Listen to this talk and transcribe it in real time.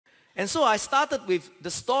And so I started with the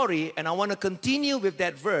story, and I want to continue with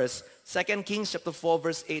that verse, 2 Kings chapter 4,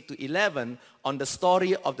 verse 8 to 11, on the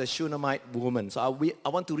story of the Shunammite woman. So I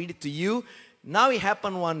want to read it to you. Now it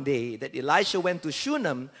happened one day that Elisha went to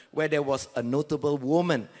Shunem, where there was a notable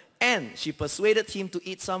woman, and she persuaded him to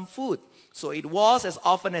eat some food. So it was as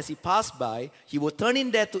often as he passed by, he would turn in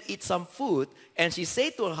there to eat some food, and she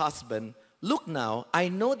said to her husband, "Look now, I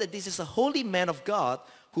know that this is a holy man of God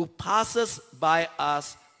who passes by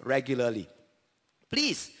us regularly.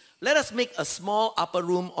 Please, let us make a small upper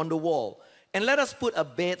room on the wall, and let us put a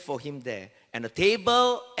bed for him there, and a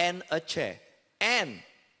table and a chair, and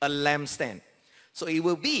a lampstand. So it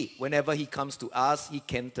will be, whenever he comes to us, he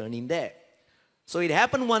can turn in there." So it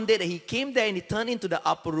happened one day that he came there and he turned into the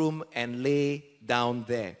upper room and lay down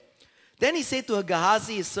there. Then he said to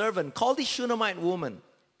Gehazi, his servant, "Call this Shunammite woman."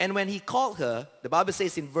 And when he called her, the Bible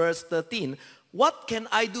says in verse 13, "What can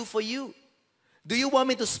I do for you? Do you want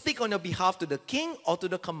me to speak on your behalf to the king or to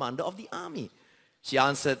the commander of the army?" She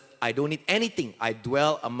answered, "I don't need anything. I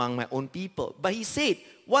dwell among my own people." But he said,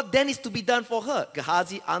 "What then is to be done for her?"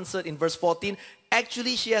 Gehazi answered in verse 14,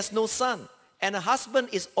 "Actually, she has no son, and her husband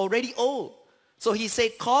is already old." So he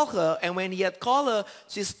said, "Call her." And when he had called her,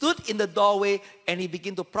 she stood in the doorway, and he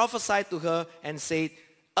began to prophesy to her and said,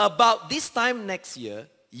 "About this time next year,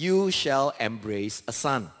 you shall embrace a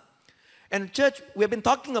son." And church, we've been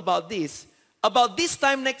talking about this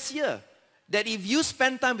time next year, that if you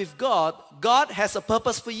spend time with God, God has a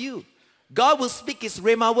purpose for you. God will speak His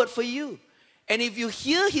Rhema word for you. And if you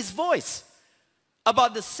hear His voice,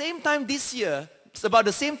 about the same time this year, about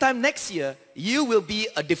the same time next year, you will be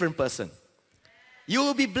a different person. You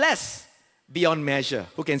will be blessed beyond measure.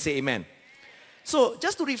 Who can say amen? So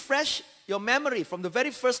just to refresh your memory from the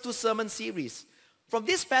very first 2 sermon series, from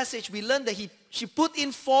this passage we learned that she put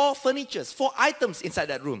in 4 items inside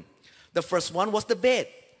that room. The first one was the bed.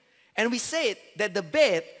 And we said that the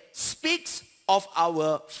bed speaks of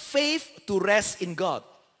our faith to rest in God.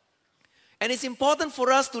 And it's important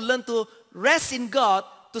for us to learn to rest in God,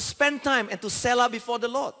 to spend time and to Selah before the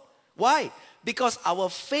Lord. Why? Because our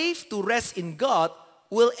faith to rest in God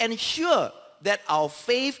will ensure that our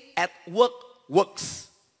faith at work works.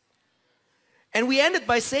 And we ended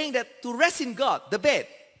by saying that to rest in God, the bed,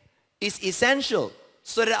 is essential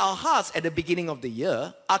so that our hearts at the beginning of the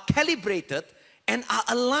year are calibrated and are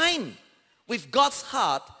aligned with God's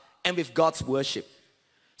heart and with God's worship.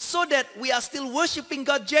 So that we are still worshiping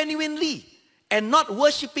God genuinely and not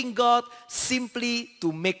worshiping God simply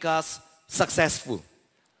to make us successful.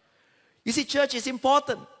 You see, church is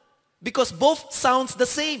important because both sounds the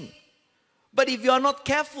same. But if you are not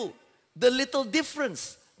careful, the little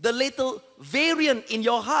difference, the little variant in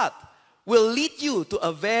your heart will lead you to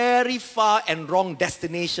a very far and wrong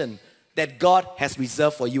destination that God has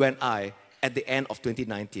reserved for you and I at the end of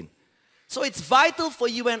 2019. So it's vital for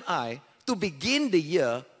you and I to begin the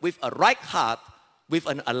year with a right heart, with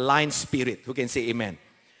an aligned spirit. Who can say amen?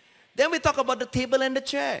 Then we talk about the table and the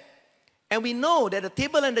chair. And we know that the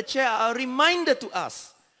table and the chair are a reminder to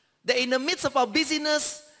us that in the midst of our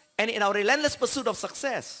busyness and in our relentless pursuit of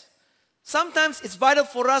success, sometimes it's vital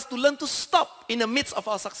for us to learn to stop in the midst of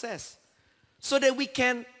our success so that we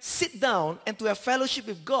can sit down and to have fellowship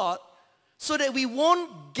with God so that we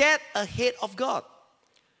won't get ahead of God.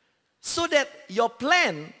 So that your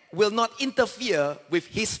plan will not interfere with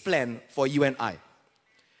His plan for you and I.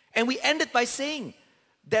 And we ended by saying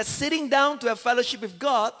that sitting down to have fellowship with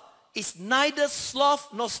God is neither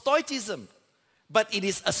sloth nor stoicism, but it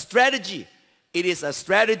is a strategy. It is a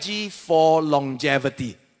strategy for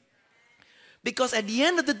longevity. Because at the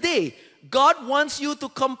end of the day, God wants you to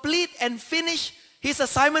complete and finish His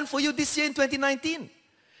assignment for you this year in 2019.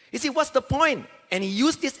 You see, what's the point? And He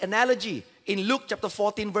used this analogy in Luke chapter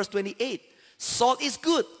 14 verse 28. Salt is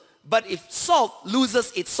good, but if salt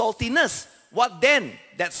loses its saltiness, what then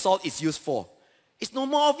that salt is used for? It's no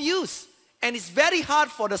more of use. And it's very hard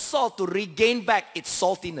for the salt to regain back its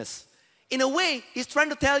saltiness. In a way, He's trying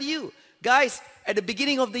to tell you, guys, at the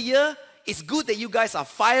beginning of the year, it's good that you guys are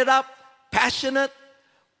fired up, passionate,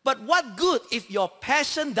 but what good if your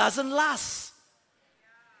passion doesn't last?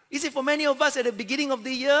 You see, for many of us at the beginning of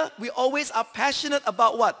the year, we always are passionate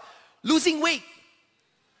about what? Losing weight.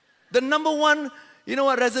 The number one,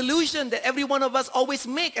 a resolution that every one of us always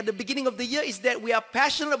make at the beginning of the year is that we are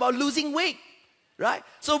passionate about losing weight, right?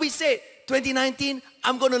 So we say, 2019,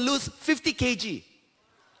 I'm going to lose 50 kg.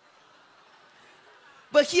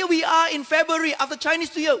 But here we are in February after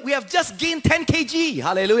Chinese New Year, we have just gained 10 kg.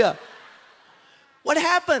 Hallelujah. What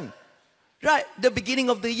happened? Right, the beginning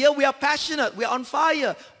of the year, we are passionate, we are on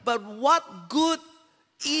fire. But what good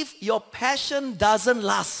if your passion doesn't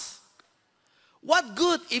last? What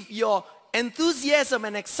good if your enthusiasm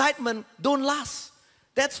and excitement don't last?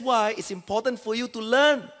 That's why it's important for you to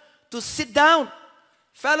learn, to sit down,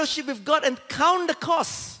 fellowship with God and count the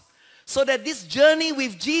costs, so that this journey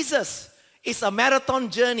with Jesus is a marathon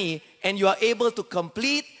journey and you are able to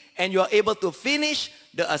complete and you are able to finish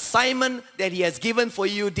the assignment that He has given for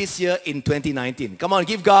you this year in 2019. Come on,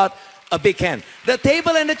 give God a big hand. The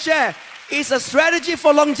table and the chair is a strategy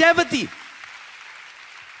for longevity.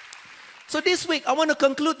 So this week, I want to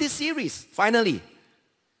conclude this series, finally.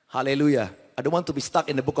 Hallelujah. I don't want to be stuck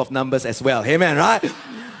in the book of Numbers as well. Amen, right?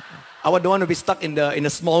 I don't want to be stuck in a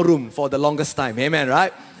small room for the longest time. Amen,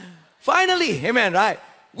 right? Finally, amen, right?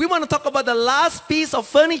 We want to talk about the last piece of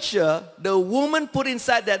furniture the woman put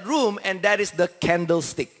inside that room, and that is the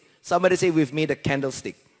candlestick. Somebody say with me, the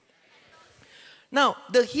candlestick. Now,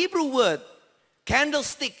 the Hebrew word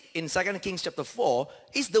candlestick in 2 Kings chapter 4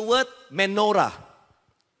 is the word menorah.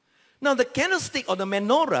 Now, the candlestick or the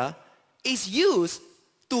menorah is used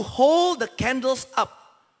to hold the candles up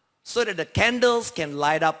so that the candles can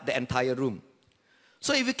light up the entire room.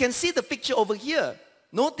 So if you can see the picture over here,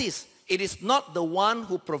 notice it is not the one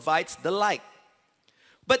who provides the light,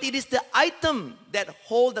 but it is the item that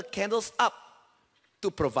hold the candles up to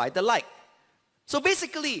provide the light. So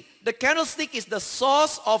basically, the candlestick is the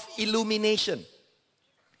source of illumination.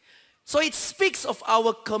 So it speaks of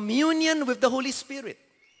our communion with the Holy Spirit.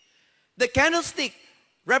 The candlestick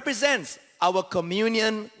represents our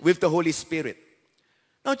communion with the Holy Spirit.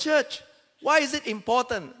 Now church, why is it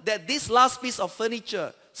important that this last piece of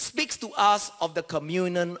furniture speaks to us of the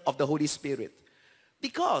communion of the Holy Spirit?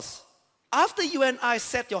 Because after you and I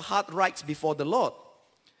set your heart right before the Lord,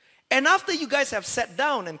 and after you guys have sat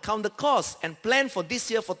down and count the costs and plan for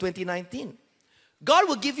this year for 2019, God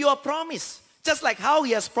will give you a promise, just like how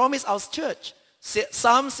He has promised our church.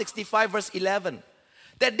 Psalm 65 verse 11,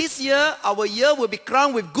 that this year, our year will be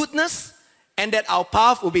crowned with goodness and that our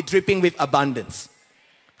path will be dripping with abundance.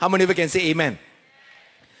 How many of you can say amen?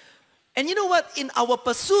 And you know what? In our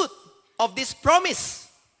pursuit of this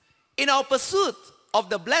promise, in our pursuit of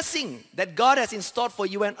the blessing that God has in store for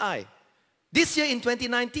you and I, this year in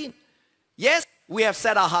 2019, yes, we have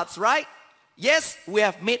set our hearts right. Yes, we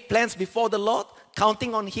have made plans before the Lord,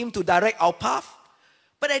 counting on Him to direct our path.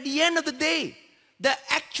 But at the end of the day, the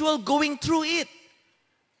actual going through it,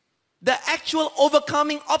 the actual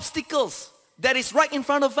overcoming obstacles that is right in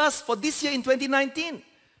front of us for this year in 2019.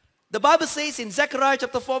 The Bible says in Zechariah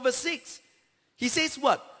chapter 4 verse 6, He says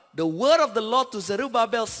what? The word of the Lord to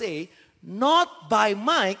Zerubbabel say, not by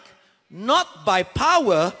might, not by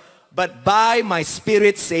power, but by my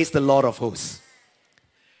Spirit, says the Lord of hosts.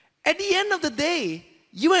 At the end of the day,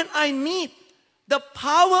 you and I need the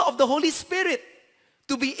power of the Holy Spirit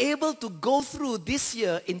to be able to go through this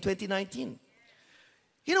year in 2019.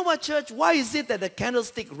 You know what, church? Why is it that the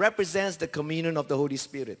candlestick represents the communion of the Holy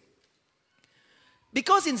Spirit?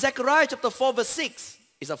 Because in Zechariah chapter 4 verse 6,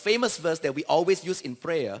 is a famous verse that we always use in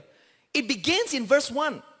prayer. It begins in verse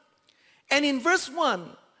 1. And in verse 1,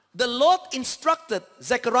 the Lord instructed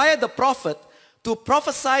Zechariah the prophet to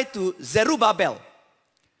prophesy to Zerubbabel,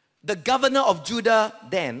 the governor of Judah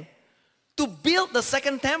then, to build the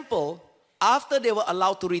second temple after they were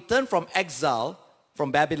allowed to return from exile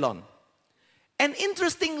from Babylon. And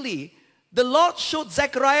interestingly, the Lord showed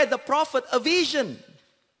Zechariah the prophet a vision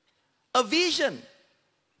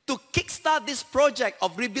to kickstart this project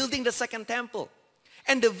of rebuilding the second temple.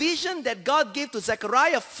 And the vision that God gave to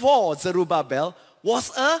Zechariah for Zerubbabel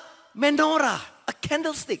was a menorah, a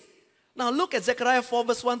candlestick. Now look at Zechariah 4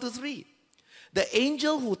 verse 1 to 3. The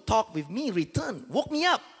angel who talked with me returned, woke me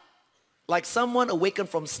up like someone awakened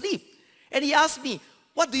from sleep. And he asked me,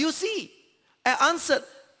 what do you see? I answered,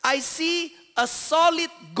 I see a solid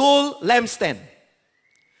gold lampstand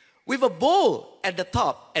with a bowl at the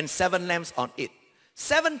top and 7 lamps on it.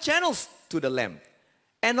 7 channels to the lamp.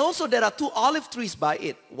 And also there are 2 olive trees by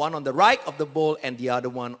it, one on the right of the bowl and the other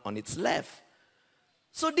one on its left.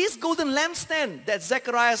 So this golden lampstand that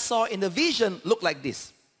Zechariah saw in the vision looked like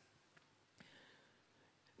this.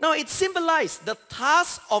 Now it symbolized the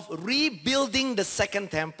task of rebuilding the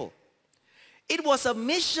second temple. It was a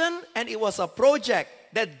mission and it was a project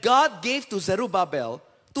that God gave to Zerubbabel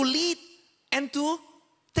to lead and to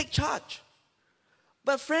take charge.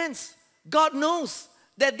 But friends, God knows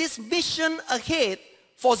that this mission ahead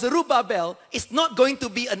for Zerubbabel is not going to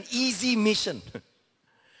be an easy mission.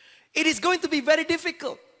 It is going to be very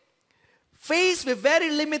difficult. Faced with very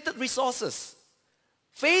limited resources,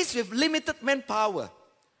 faced with limited manpower,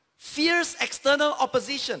 fierce external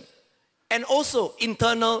opposition, and also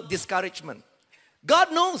internal discouragement.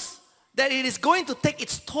 God knows that it is going to take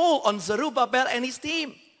its toll on Zerubbabel and his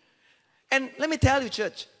team. And let me tell you,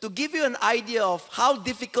 church, to give you an idea of how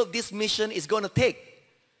difficult this mission is going to take.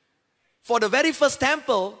 For the very first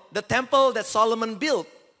temple, the temple that Solomon built,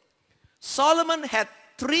 Solomon had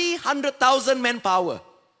 300,000 manpower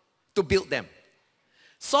to build them.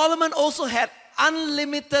 Solomon also had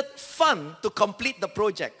unlimited fund to complete the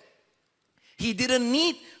project. He didn't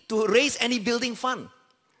need to raise any building fund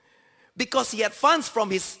because he had funds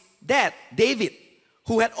from his dad, David,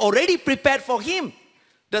 who had already prepared for him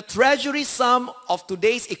the treasury sum of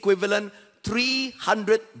today's equivalent,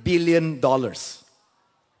 $300 billion.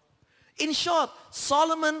 In short,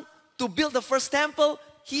 Solomon, to build the first temple,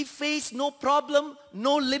 he faced no problem,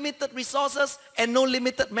 no limited resources, and no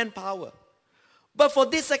limited manpower. But for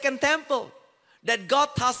this second temple that God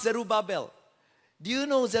tasked Zerubbabel, do you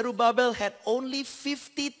know Zerubbabel had only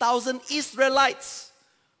 50,000 Israelites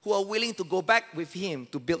who are willing to go back with him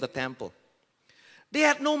to build the temple. They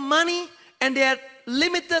had no money and they had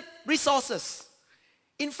limited resources.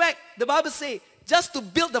 In fact, the Bible says, just to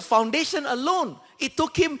build the foundation alone, it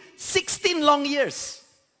took him 16 long years.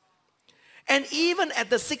 And even at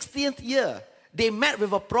the 16th year, they met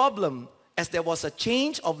with a problem as there was a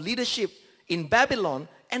change of leadership in Babylon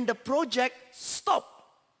and the project stopped.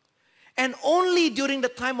 And only during the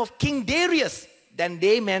time of King Darius, then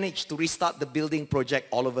they managed to restart the building project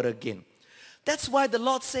all over again. That's why the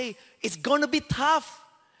Lord say, it's going to be tough.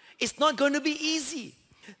 It's not going to be easy.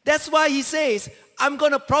 That's why he says, I'm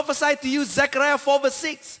going to prophesy to you, Zechariah 4 verse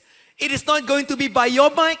 6. It is not going to be by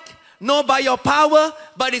your might, nor by your power,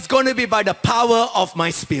 but it's going to be by the power of my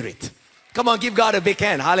Spirit. Come on, give God a big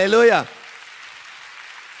hand. Hallelujah.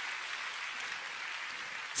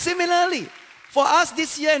 Similarly, for us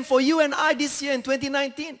this year and for you and I this year in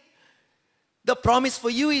 2019, the promise for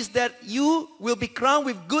you is that you will be crowned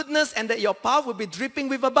with goodness and that your path will be dripping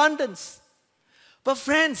with abundance. But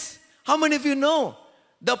friends, how many of you know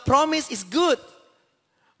the promise is good,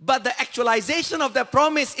 but the actualization of that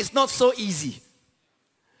promise is not so easy?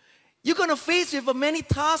 You're going to face with many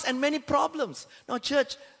tasks and many problems. Now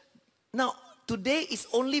church, now today is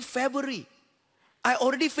only February. I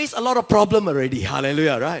already face a lot of problem already.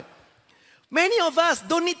 Hallelujah, right? Many of us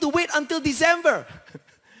don't need to wait until December.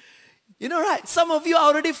 You know, right? Some of you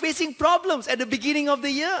are already facing problems at the beginning of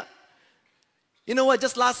the year. You know what?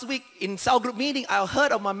 Just last week in cell group meeting, I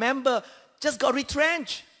heard of my member just got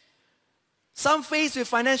retrenched. Some faced with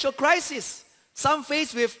financial crisis. Some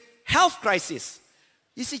faced with health crisis.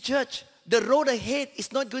 You see, church, the road ahead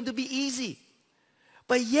is not going to be easy.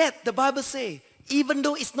 But yet, the Bible says, even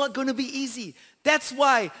though it's not going to be easy, that's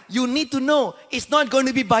why you need to know it's not going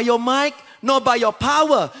to be by your might, nor by your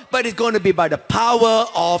power, but it's going to be by the power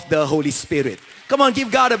of the Holy Spirit. Come on,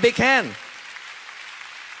 give God a big hand.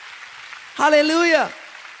 Hallelujah.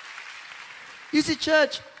 You see,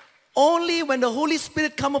 church, only when the Holy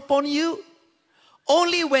Spirit come upon you,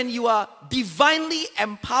 only when you are divinely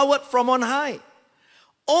empowered from on high,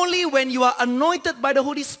 only when you are anointed by the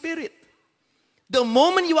Holy Spirit, the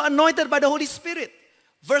moment you are anointed by the Holy Spirit,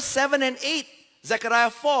 verse 7 and 8, Zechariah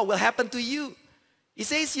 4 will happen to you. He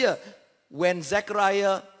says here, when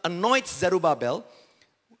Zechariah anoints Zerubbabel,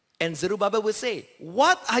 and Zerubbabel will say,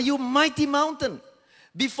 what are you, mighty mountain?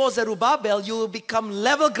 Before Zerubbabel, you will become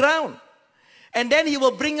level ground. And then he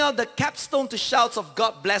will bring out the capstone to shouts of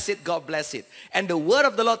God bless it, God bless it. And the word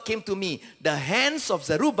of the Lord came to me. The hands of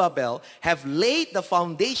Zerubbabel have laid the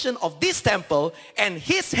foundation of this temple, and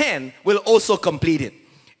his hand will also complete it.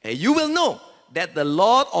 And you will know that the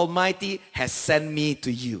Lord Almighty has sent me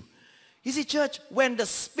to you. You see, church, when the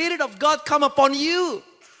Spirit of God come upon you,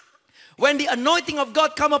 when the anointing of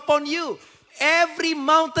God come upon you, every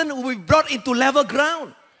mountain will be brought into level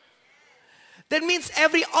ground. That means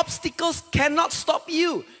every obstacle cannot stop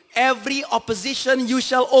you. Every opposition you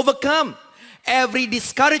shall overcome. Every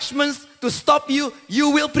discouragement to stop you,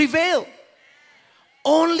 you will prevail.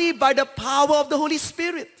 Only by the power of the Holy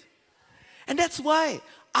Spirit. And that's why,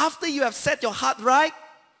 after you have set your heart right,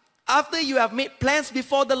 after you have made plans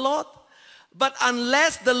before the Lord, but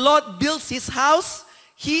unless the Lord builds his house,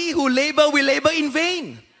 he who labor will labor in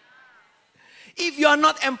vain. If you are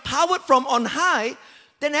not empowered from on high,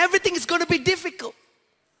 then everything is going to be difficult.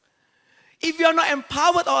 If you are not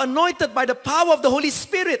empowered or anointed by the power of the Holy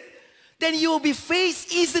Spirit, then you will be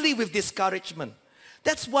faced easily with discouragement.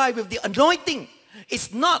 That's why with the anointing,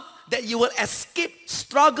 it's not that you will escape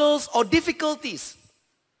struggles or difficulties,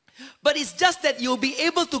 but it's just that you'll be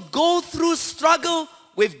able to go through struggle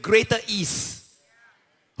with greater ease.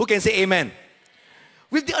 Who can say amen?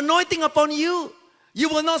 With the anointing upon you, you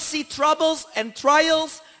will not see troubles and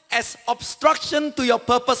trials as obstruction to your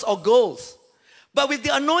purpose or goals. But with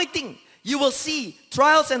the anointing, you will see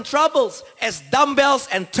trials and troubles as dumbbells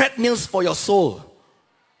and treadmills for your soul.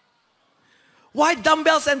 Why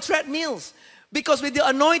dumbbells and treadmills? Because with the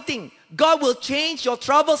anointing, God will change your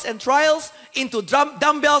troubles and trials into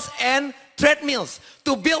dumbbells and treadmills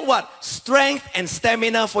to build what? Strength and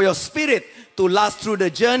stamina for your spirit to last through the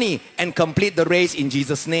journey and complete the race in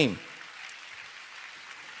Jesus' name.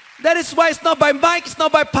 That is why it's not by might, it's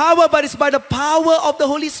not by power, but it's by the power of the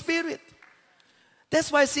Holy Spirit.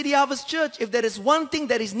 That's why City Harvest Church, if there is one thing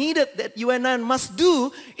that is needed that you and I must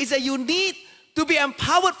do, is that you need to be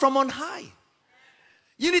empowered from on high.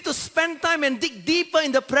 You need to spend time and dig deeper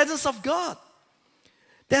in the presence of God.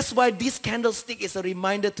 That's why this candlestick is a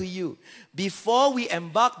reminder to you. Before we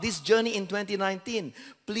embark this journey in 2019,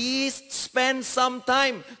 please spend some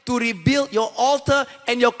time to rebuild your altar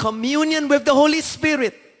and your communion with the Holy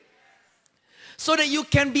Spirit, so that you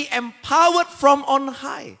can be empowered from on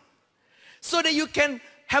high, so that you can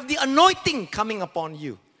have the anointing coming upon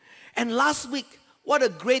you. And last week, what a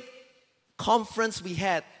great conference we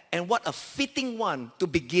had, and what a fitting one to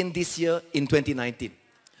begin this year in 2019.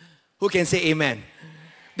 Who can say amen?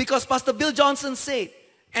 Because Pastor Bill Johnson said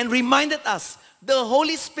and reminded us, the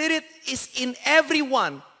Holy Spirit is in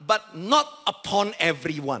everyone, but not upon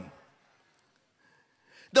everyone.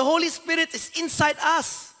 The Holy Spirit is inside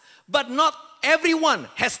us, but not everyone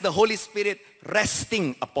has the Holy Spirit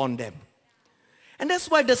resting upon them. And that's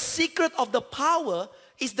why the secret of the power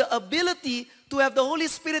is the ability to have the Holy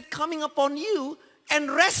Spirit coming upon you and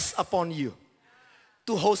rest upon you,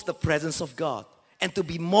 to host the presence of God and to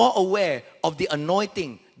be more aware of the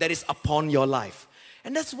anointing that is upon your life.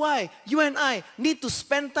 And that's why you and I need to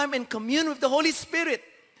spend time and commune with the Holy Spirit,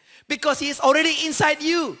 because He is already inside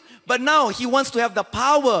you. But now He wants to have the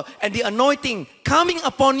power and the anointing coming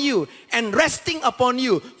upon you and resting upon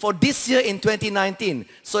you for this year in 2019,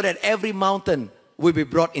 so that every mountain will be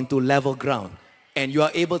brought into level ground and you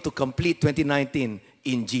are able to complete 2019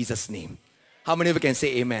 in Jesus' name. How many of you can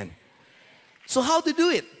say amen? So how to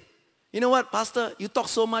do it? You know what, Pastor? You talk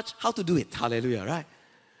so much. How to do it? Hallelujah, right?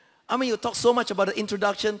 I mean, you talk so much about the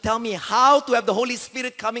introduction. Tell me how to have the Holy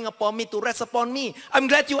Spirit coming upon me, to rest upon me. I'm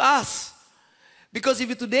glad you asked. Because if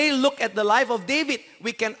you today look at the life of David,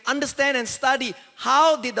 we can understand and study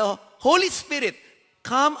how did the Holy Spirit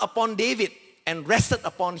come upon David and rested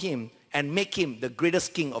upon him and make him the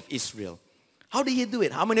greatest king of Israel. How did he do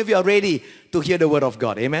it? How many of you are ready to hear the word of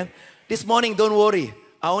God? Amen? This morning, don't worry.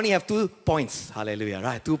 I only have 2 points. Hallelujah,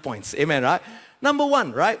 right? 2 points. Amen, right? Number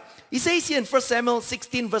 1, right? He says here in 1 Samuel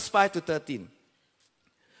 16, verse 5 to 13.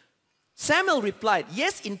 Samuel replied,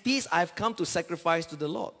 "Yes, in peace I have come to sacrifice to the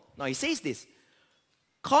Lord." Now he says this,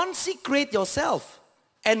 "Consecrate yourself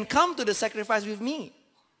and come to the sacrifice with me."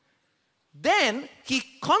 Then he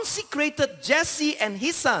consecrated Jesse and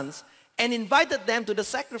his sons and invited them to the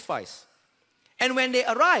sacrifice. And when they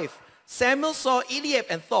arrived, Samuel saw Eliab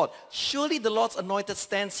and thought, "Surely the Lord's anointed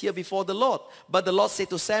stands here before the Lord." But the Lord said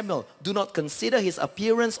to Samuel, "Do not consider his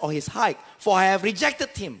appearance or his height, for I have rejected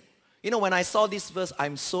him." You know, when I saw this verse,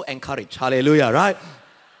 I'm so encouraged. Hallelujah, right?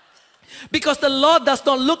 Because the Lord does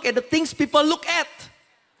not look at the things people look at.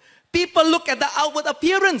 People look at the outward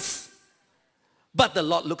appearance, but the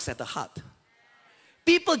Lord looks at the heart.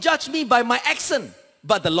 People judge me by my accent,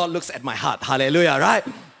 but the Lord looks at my heart. Hallelujah, right?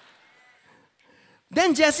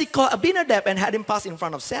 Then Jesse called Abinadab and had him pass in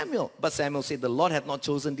front of Samuel. But Samuel said, "The Lord had not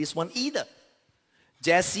chosen this one either."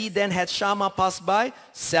 Jesse then had Shammah pass by.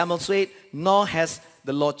 Samuel said, "Nor has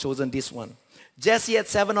the Lord chosen this one." Jesse had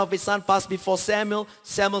 7 of his sons pass before Samuel.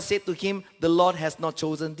 Samuel said to him, "The Lord has not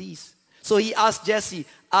chosen these." So he asked Jesse,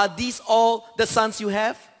 "Are these all the sons you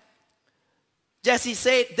have?" Jesse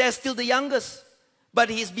said, "There's still the youngest, but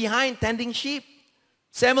he is behind tending sheep."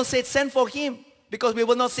 Samuel said, "Send for him, because we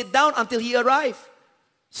will not sit down until he arrives."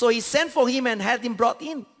 So he sent for him and had him brought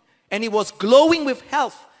in. And he was glowing with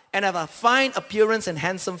health and had a fine appearance and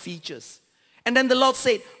handsome features. And then the Lord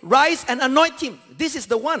said, "Rise and anoint him. This is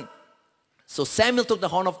the one." So Samuel took the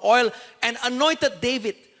horn of oil and anointed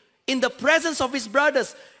David in the presence of his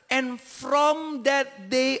brothers. And from that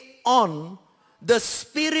day on, the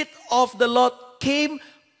Spirit of the Lord came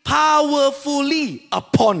powerfully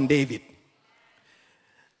upon David.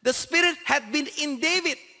 The Spirit had been in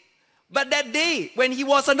David, but that day when he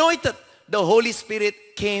was anointed, the Holy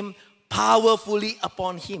Spirit came powerfully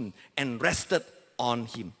upon him and rested on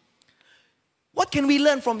him. What can we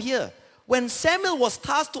learn from here? When Samuel was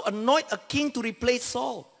tasked to anoint a king to replace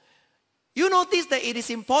Saul, you notice that it is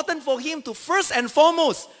important for him to first and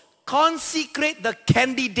foremost consecrate the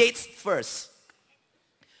candidates first.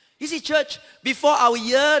 You see, church, before our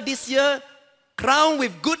year, this year, crowned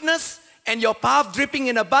with goodness and your path dripping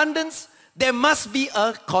in abundance, there must be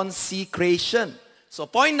a consecration. So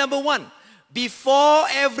point number one, before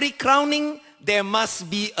every crowning, there must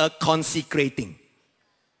be a consecrating.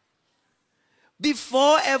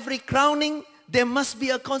 Before every crowning, there must be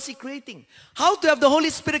a consecrating. How to have the Holy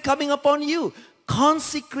Spirit coming upon you?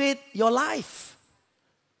 Consecrate your life.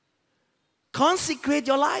 Consecrate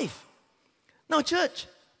your life. Now church,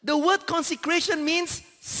 the word consecration means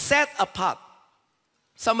set apart.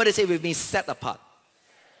 Somebody say with me, set apart.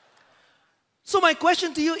 So my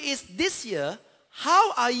question to you is this year,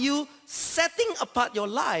 how are you setting apart your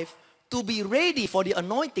life to be ready for the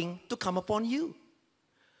anointing to come upon you?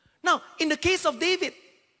 Now, in the case of David,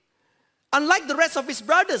 unlike the rest of his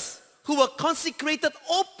brothers who were consecrated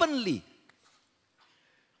openly,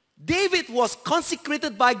 David was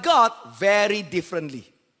consecrated by God very differently.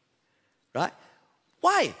 Right?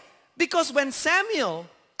 Why? Because when Samuel,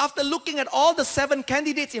 after looking at all the 7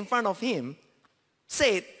 candidates in front of him,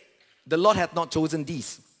 said, the Lord hath not chosen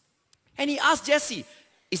these. And he asked Jesse,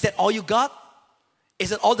 is that all you got? Is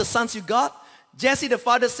that all the sons you got? Jesse the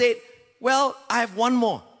father said, well, I have one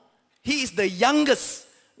more. He is the youngest.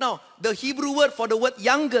 Now, the Hebrew word for the word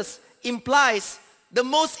youngest implies the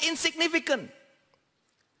most insignificant,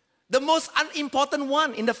 the most unimportant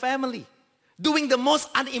one in the family, doing the most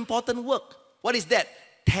unimportant work. What is that?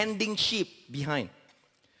 Tending sheep behind.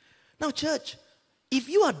 Now, church, if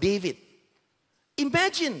you are David,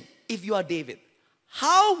 imagine if you are David,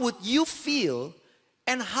 how would you feel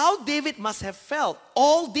and how David must have felt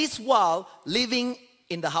all this while living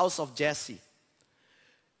in the house of Jesse?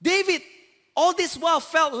 David, all this while,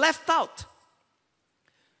 felt left out,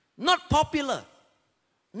 not popular,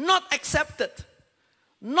 not accepted,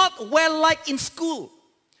 not well-liked in school,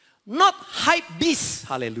 not hype beast.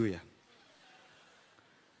 Hallelujah.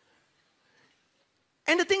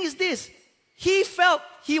 And the thing is this, he felt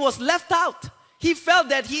he was left out. He felt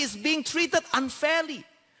that he is being treated unfairly.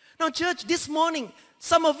 Now church, this morning,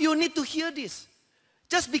 some of you need to hear this.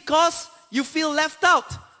 Just because you feel left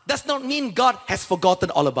out does not mean God has forgotten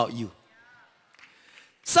all about you.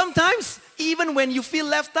 Sometimes, even when you feel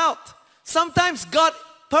left out, sometimes God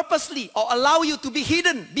purposely or allow you to be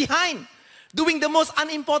hidden behind, doing the most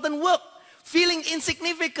unimportant work, feeling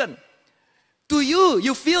insignificant. To you,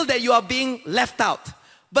 you feel that you are being left out.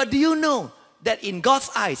 But do you know that in God's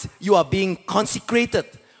eyes, you are being consecrated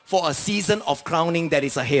for a season of crowning that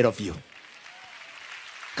is ahead of you?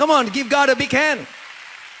 Come on, give God a big hand.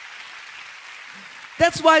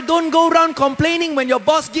 That's why don't go around complaining when your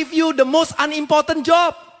boss gives you the most unimportant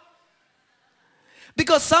job.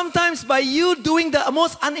 Because sometimes by you doing the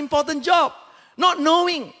most unimportant job, not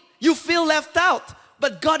knowing, you feel left out.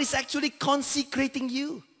 But God is actually consecrating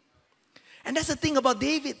you. And that's the thing about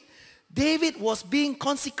David. David was being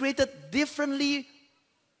consecrated differently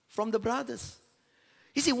from the brothers.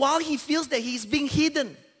 You see, while he feels that he's being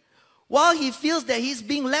hidden, while he feels that he's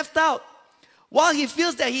being left out, while he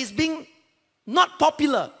feels that he's being not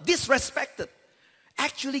popular, disrespected,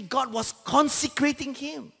 actually God was consecrating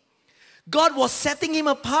him. God was setting him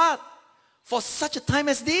apart for such a time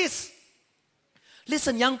as this.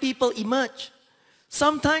 Listen, young people, emerge.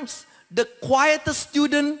 Sometimes the quietest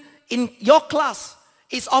student in your class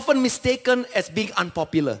is often mistaken as being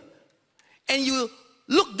unpopular. And you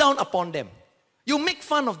look down upon them. You make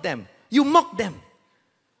fun of them. You mock them.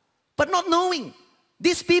 But not knowing,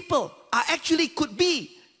 these people are could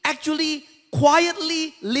be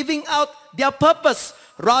quietly living out their purpose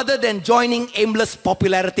rather than joining aimless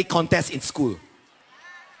popularity contests in school.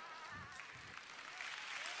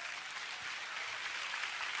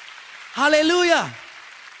 Hallelujah.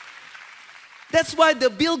 That's why the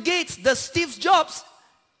Bill Gates, the Steve Jobs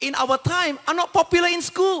in our time are not popular in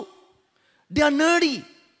school. They are nerdy.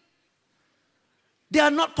 They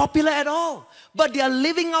are not popular at all. But they are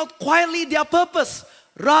living out quietly their purpose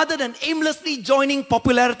rather than aimlessly joining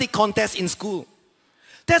popularity contests in school.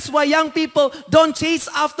 That's why young people don't chase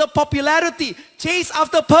after popularity. Chase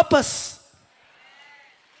after purpose.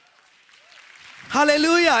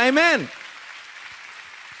 Hallelujah. Amen.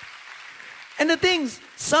 And the things,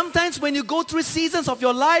 sometimes when you go through seasons of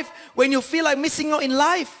your life, when you feel like missing out in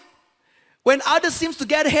life, when others seem to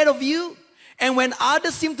get ahead of you, and when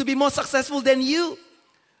others seem to be more successful than you,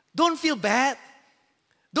 don't feel bad.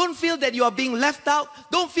 Don't feel that you are being left out.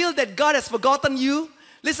 Don't feel that God has forgotten you.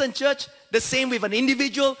 Listen, church, the same with an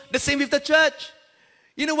individual, the same with the church.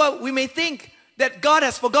 You know what? We may think that God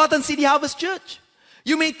has forgotten City Harvest Church.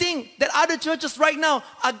 You may think that other churches right now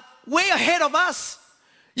are way ahead of us.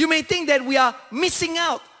 You may think that we are missing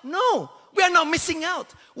out. No, we are not missing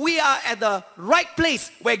out. We are at the right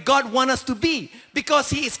place where God wants us to be, because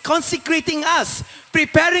He is consecrating us,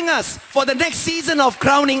 preparing us for the next season of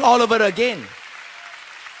crowning all over again.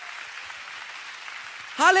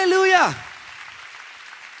 Hallelujah.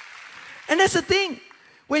 And that's the thing.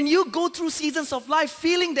 When you go through seasons of life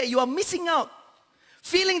feeling that you are missing out,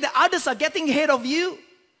 feeling that others are getting ahead of you,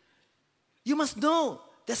 you must know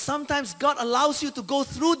that sometimes God allows you to go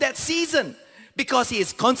through that season because He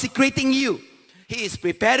is consecrating you. He is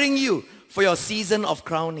preparing you for your season of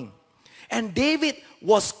crowning. And David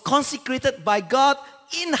was consecrated by God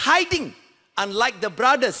in hiding, unlike the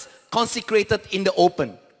brothers consecrated in the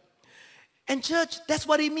open. And church, that's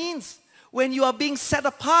what it means. When you are being set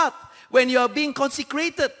apart, when you are being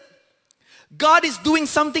consecrated, God is doing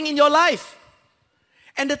something in your life.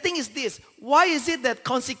 And the thing is this, why is it that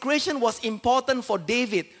consecration was important for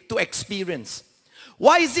David to experience?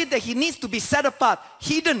 Why is it that he needs to be set apart,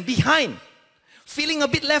 hidden behind, feeling a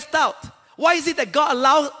bit left out? Why is it that God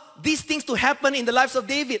allowed these things to happen in the lives of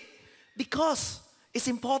David? Because it's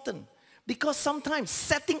important. Because sometimes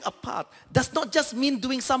setting apart does not just mean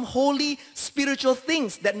doing some holy spiritual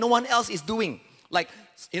things that no one else is doing. Like,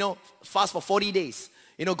 fast for 40 days.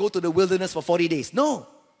 Go to the wilderness for 40 days. No.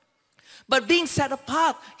 But being set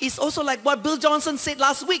apart is also like what Bill Johnson said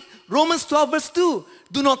last week. Romans 12 verse 2.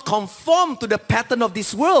 Do not conform to the pattern of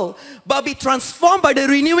this world, but be transformed by the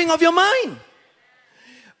renewing of your mind.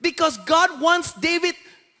 Because God wants David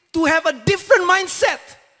to have a different mindset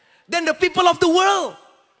than the people of the world.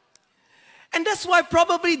 And that's why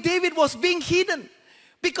probably David was being hidden.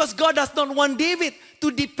 Because God does not want David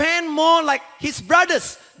to depend more like his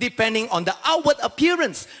brothers, depending on the outward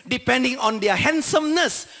appearance, depending on their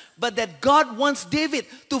handsomeness, but that God wants David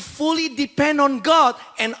to fully depend on God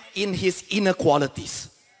and in his inner qualities.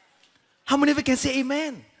 How many of you can say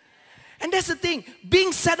amen? And that's the thing,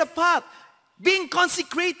 being set apart, being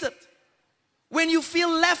consecrated, when you feel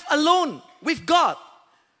left alone with God,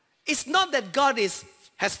 it's not that God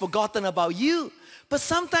has forgotten about you, but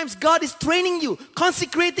sometimes God is training you,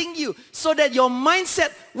 consecrating you, so that your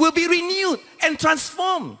mindset will be renewed and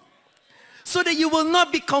transformed. So that you will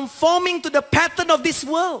not be conforming to the pattern of this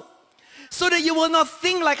world. So that you will not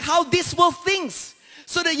think like how this world thinks.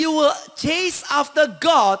 So that you will chase after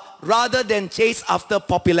God rather than chase after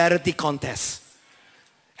popularity contests.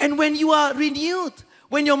 And when you are renewed,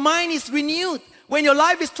 when your mind is renewed, when your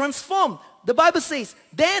life is transformed, the Bible says,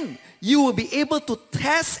 then you will be able to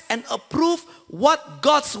test and approve what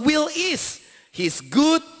God's will is. His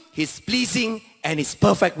good, His pleasing, and His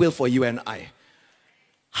perfect will for you and I.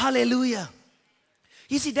 Hallelujah.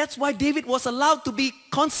 You see, that's why David was allowed to be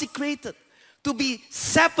consecrated, to be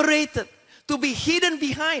separated, to be hidden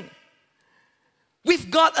behind with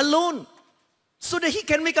God alone, so that he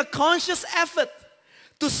can make a conscious effort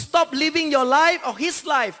to stop living your life or his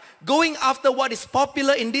life going after what is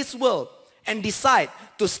popular in this world, and decide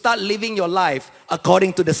to start living your life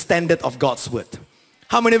according to the standard of God's word.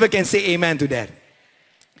 How many of you can say amen to that?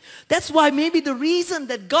 That's why maybe the reason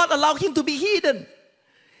that God allowed him to be hidden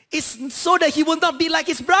is so that he will not be like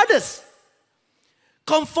his brothers,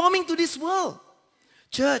 conforming to this world.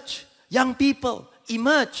 Church, young people,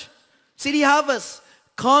 emerge. City Harvest,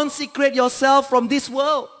 consecrate yourself from this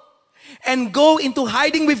world and go into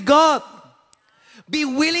hiding with God. Be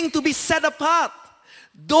willing to be set apart.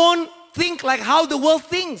 Don't think like how the world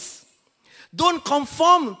thinks. Don't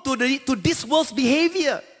conform to this world's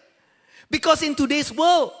behavior. Because in today's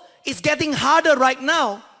world, it's getting harder right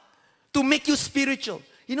now to make you spiritual.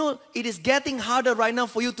 It is getting harder right now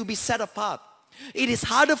for you to be set apart. It is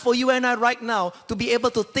harder for you and I right now to be able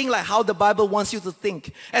to think like how the Bible wants you to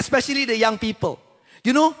think. Especially the young people.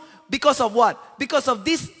 Because of what? Because of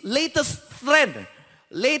this latest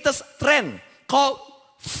trend called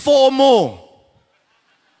FOMO.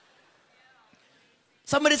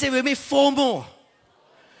 Somebody say with me, FOMO.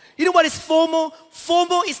 You know what is FOMO?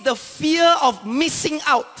 FOMO is the fear of missing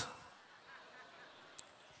out.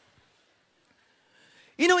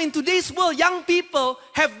 In today's world, young people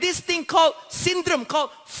have this thing called syndrome, called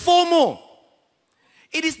FOMO.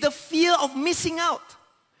 It is the fear of missing out.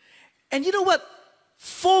 And you know what?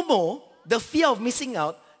 FOMO, the fear of missing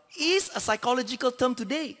out, is a psychological term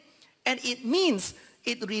today. And it means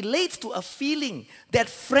it relates to a feeling that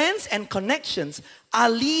friends and connections are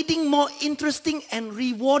leading more interesting and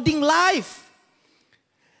rewarding life.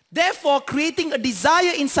 Therefore, creating a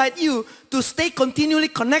desire inside you to stay continually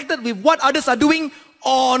connected with what others are doing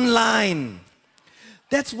online.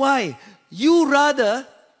 That's why you rather,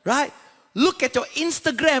 look at your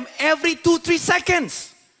Instagram every 2-3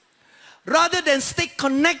 seconds rather than stay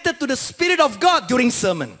connected to the Spirit of God during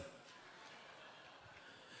sermon.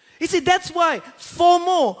 You see, that's why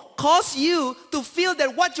FOMO causes you to feel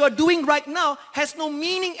that what you're doing right now has no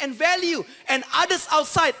meaning and value, and others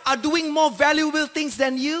outside are doing more valuable things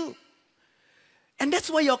than you. And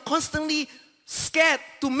that's why you're constantly scared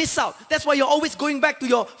to miss out. That's why you're always going back to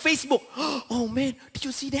your Facebook. Oh man, did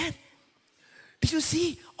you see that? Did you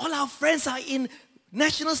see? All our friends are in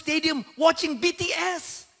National Stadium watching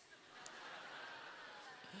BTS.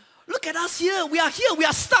 Look at us here. We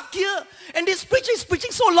are stuck here. And this preacher is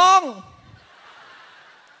preaching so long.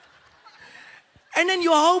 And then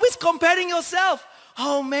you are always comparing yourself.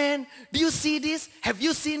 Oh man, do you see this? Have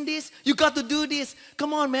you seen this? You got to do this.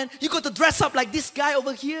 Come on man, you got to dress up like this guy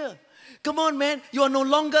over here. Come on man, you are no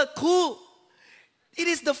longer cool. It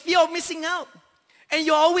is the fear of missing out. And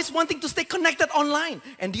you're always wanting to stay connected online.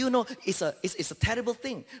 And do you know, it's a terrible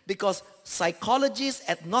thing. Because psychologists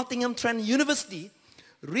at Nottingham Trent University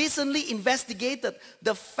recently investigated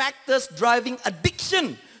the factors driving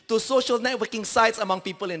addiction to social networking sites among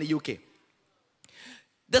people in the UK.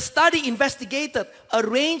 The study investigated a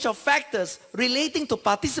range of factors relating to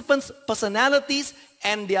participants' personalities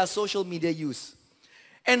and their social media use.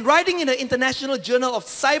 And writing in the International Journal of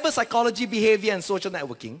Cyber Psychology, Behavior and Social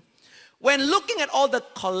Networking, when looking at all the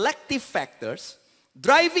collective factors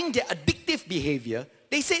driving their addictive behavior,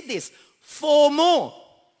 they said this: FOMO,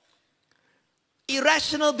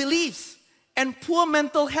 irrational beliefs, and poor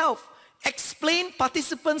mental health explain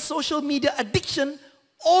participants' social media addiction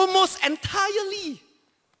almost entirely.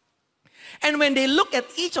 And when they look at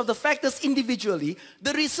each of the factors individually,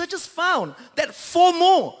 the researchers found that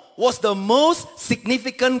FOMO was the most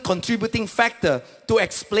significant contributing factor to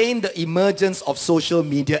explain the emergence of social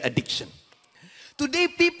media addiction. Today,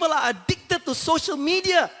 people are addicted to social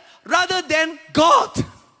media rather than God.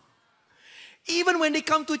 Even when they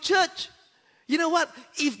come to church, you know what?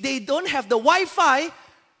 If they don't have the Wi-Fi,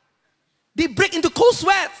 they break into cold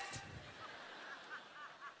sweat.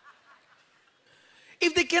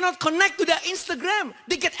 If they cannot connect to their Instagram,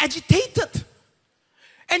 they get agitated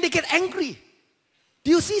and they get angry. Do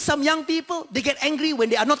you see some young people? They get angry when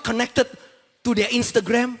they are not connected to their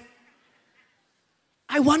Instagram.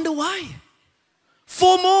 I wonder why.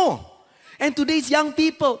 FOMO. And today's young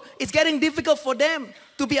people, it's getting difficult for them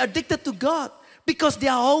to be addicted to God because they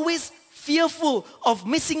are always fearful of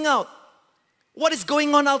missing out what is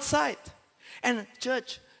going on outside. And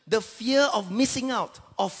church, the fear of missing out,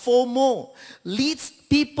 of FOMO, leads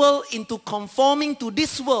people into conforming to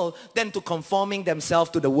this world than to conforming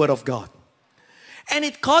themselves to the Word of God. And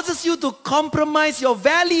it causes you to compromise your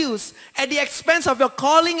values at the expense of your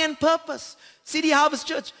calling and purpose. City Harvest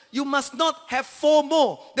Church, you must not have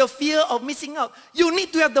FOMO, the fear of missing out. You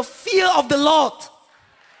need to have the fear of the Lord.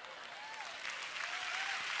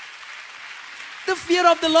 The fear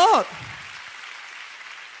of the Lord.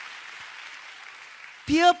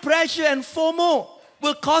 Peer pressure and FOMO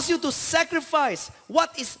will cause you to sacrifice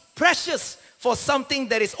what is precious for something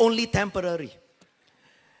that is only temporary.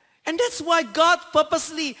 And that's why God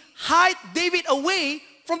purposely hid David away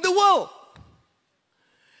from the world.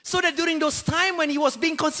 So that during those times when he was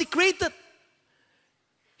being consecrated,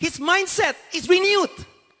 his mindset is renewed.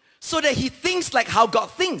 So that he thinks like how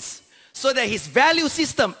God thinks. So that his value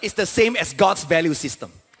system is the same as God's value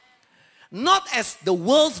system. Not as the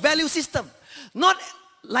world's value system. Not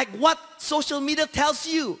like what social media tells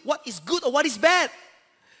you, what is good or what is bad.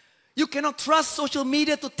 You cannot trust social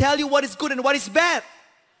media to tell you what is good and what is bad.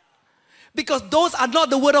 Because those are not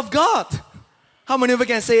the Word of God. How many of you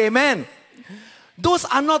can say amen? Those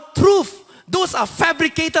are not truth. Those are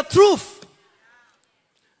fabricated truth.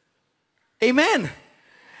 Amen.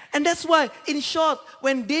 And that's why, in short,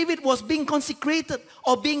 when David was being consecrated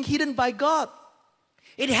or being hidden by God,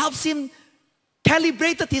 it helps him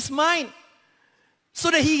calibrate his mind so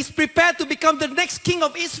that he is prepared to become the next king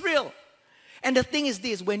of Israel. And the thing is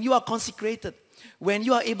this, when you are consecrated, when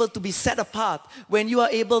you are able to be set apart, when you are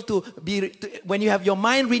able to be, when you have your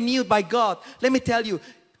mind renewed by God, let me tell you,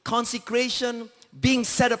 consecration, being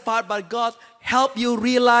set apart by God, help you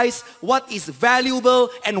realize what is valuable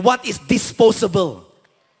and what is disposable.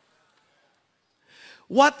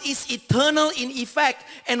 What is eternal in effect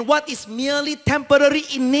and what is merely temporary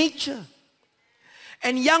in nature.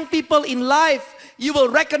 And young people in life, you will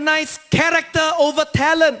recognize character over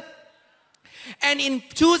talent. And in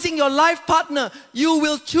choosing your life partner, you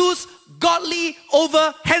will choose godly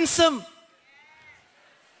over handsome.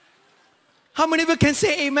 How many of you can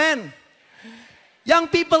say amen? Young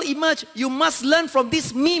people emerge, you must learn from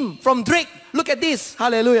this meme from Drake. Look at this.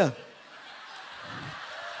 Hallelujah.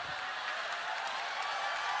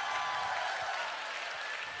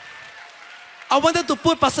 I wanted to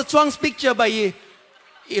put Pastor Chuang's picture, but he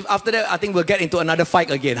If after that, I think we'll get into another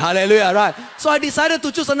fight again. Hallelujah, right? So I decided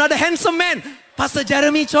to choose another handsome man. Pastor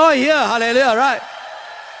Jeremy Choi here. Hallelujah, right?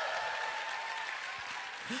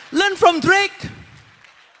 Learn from Drake.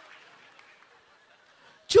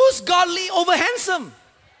 Choose godly over handsome.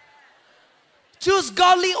 Choose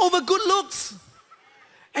godly over good looks.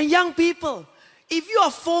 And young people, if you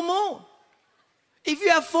have FOMO,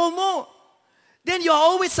 then you're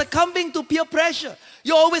always succumbing to peer pressure.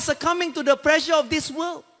 You're always succumbing to the pressure of this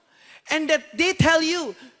world. And that they tell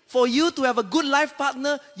you, for you to have a good life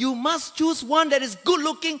partner, you must choose one that is good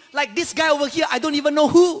looking, like this guy over here, I don't even know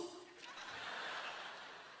who.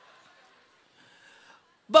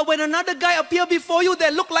 But when another guy appears before you, they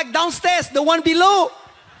look like downstairs, the one below.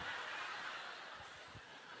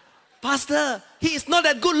 Pastor, he is not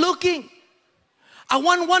that good looking. I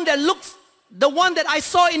want one that looks the one that I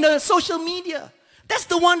saw in the social media. That's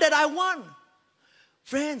the one that I want.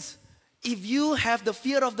 Friends, if you have the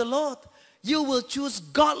fear of the Lord, you will choose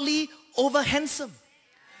godly over handsome.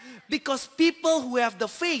 Because people who have the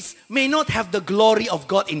face may not have the glory of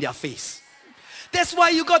God in their face. That's why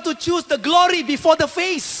you got to choose the glory before the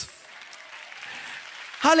face.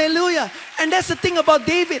 Hallelujah. And that's the thing about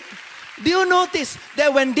David. Do you notice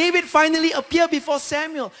that when David finally appeared before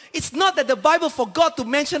Samuel, it's not that the Bible forgot to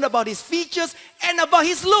mention about his features and about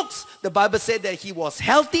his looks. The Bible said that he was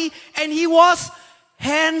healthy and he was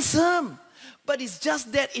handsome. But it's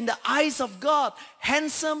just that in the eyes of God,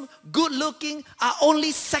 handsome, good looking are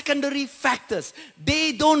only secondary factors.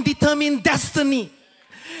 They don't determine destiny.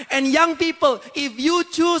 And young people, if you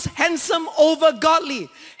choose handsome over godly,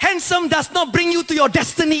 handsome does not bring you to your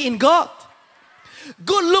destiny in God.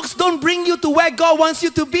 Good looks don't bring you to where God wants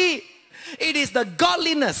you to be. It is the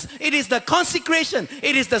godliness, it is the consecration,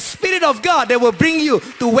 it is the Spirit of God that will bring you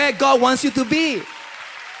to where God wants you to be.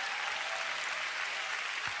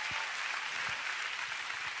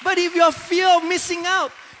 But if you have fear of missing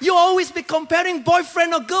out, you'll always be comparing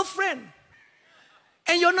boyfriend or girlfriend.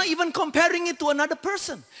 And you're not even comparing it to another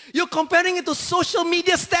person. You're comparing it to social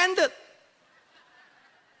media standard.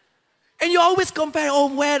 And you always compare,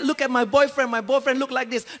 oh, well, look at my boyfriend look like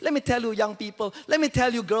this. Let me tell you, young people, let me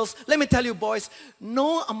tell you, girls, let me tell you, boys,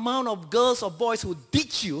 no amount of girls or boys who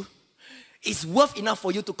ditch you is worth enough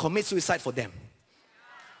for you to commit suicide for them.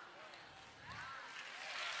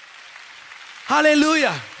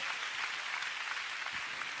 Hallelujah.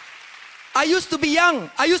 I used to be young.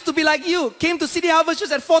 I used to be like you. Came to City Harvest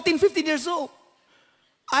Church at 14, 15 years old.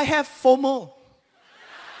 I have FOMO.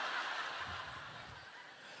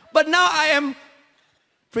 But now I am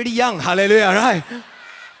pretty young. Hallelujah, right?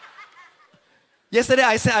 Yesterday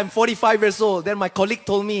I said I'm 45 years old. Then my colleague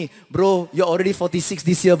told me, bro, you're already 46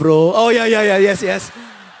 this year, bro. Oh, yeah, yes.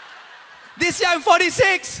 This year I'm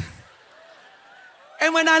 46.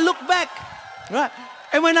 And when I look back, right?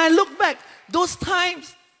 And when I look back, those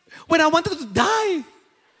times when I wanted to die,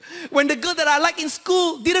 when the girl that I liked in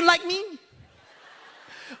school didn't like me,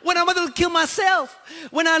 when I wanted to kill myself,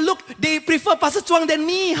 when I look, they prefer Pastor Chuang than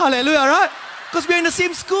me, hallelujah, right? Because we're in the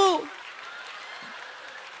same school.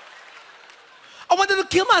 I wanted to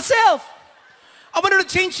kill myself. I wanted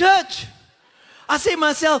to change church. I say to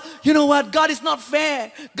myself, you know what, God is not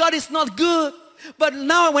fair. God is not good. But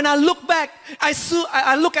now when I look back,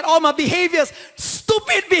 I look at all my behaviors,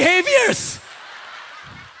 stupid behaviors.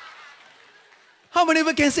 How many of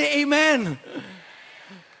you can say amen?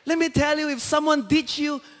 Let me tell you, if someone ditch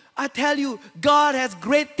you, I tell you, God has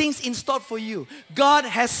great things in store for you. God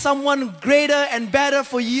has someone greater and better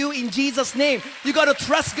for you in Jesus' name. You got to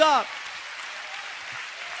trust God.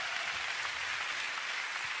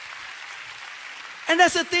 And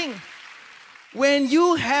that's the thing. When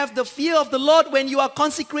you have the fear of the Lord, when you are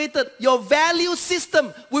consecrated, your value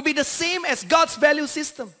system will be the same as God's value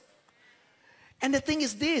system. And the thing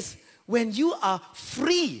is this, when you are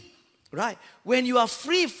free, right? When you are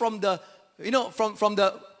free from the,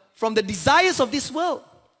 from the desires of this world,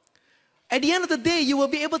 at the end of the day, you will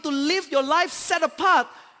be able to live your life set apart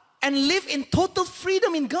and live in total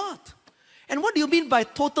freedom in God. And what do you mean by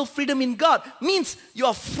total freedom in God? Means you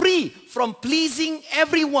are free from pleasing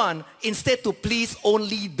everyone, instead to please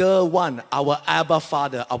only the one, our Abba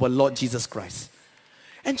Father, our Lord Jesus Christ.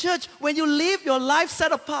 And church, when you live your life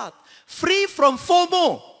set apart, free from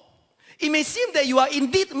FOMO, it may seem that you are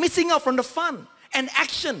indeed missing out from the fun and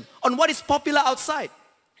action on what is popular outside.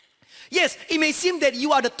 Yes, it may seem that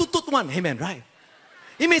you are the tutut one, amen, right?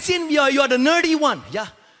 It may seem you are the nerdy one, yeah.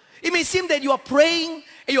 It may seem that you are praying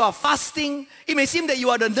and you are fasting. It may seem that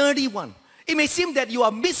you are the nerdy one. It may seem that you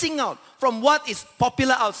are missing out from what is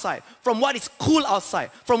popular outside, from what is cool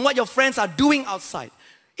outside, from what your friends are doing outside.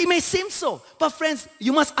 It may seem so, but friends,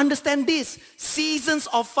 you must understand this. Seasons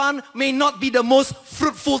of fun may not be the most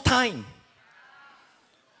fruitful time.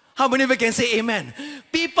 How many of you can say amen?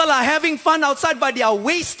 People are having fun outside, but they are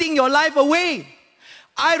wasting your life away.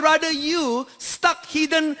 I'd rather you stuck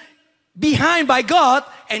hidden behind by God,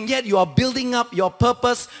 and yet you are building up your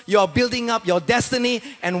purpose, you are building up your destiny,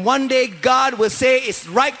 and one day God will say it's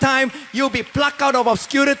right time, you'll be plucked out of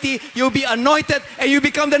obscurity, you'll be anointed, and you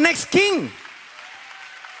become the next king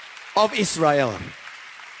of Israel.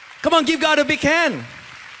 Come on, give God a big hand.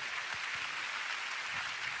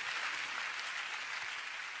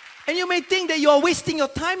 And you may think that you are wasting your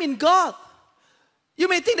time in God. You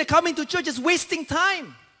may think that coming to church is wasting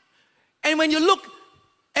time. And when you look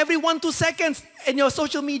every 1-2 seconds in your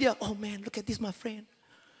social media, oh man, look at this, my friend.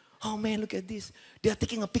 Oh man, look at this. They are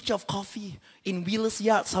taking a picture of coffee in Wheeler's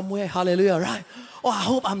yard somewhere. Hallelujah, right? Oh, I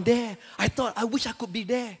hope I'm there. I wish I could be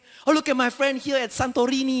there. Oh, look at my friend here at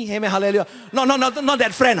Santorini. Amen, hallelujah. No, not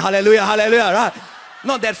that friend. Hallelujah, hallelujah, right?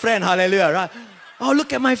 Not that friend. Hallelujah, right? Oh,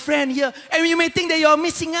 look at my friend here. And you may think that you're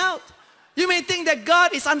missing out. You may think that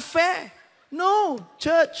God is unfair. No,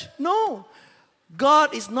 church, no.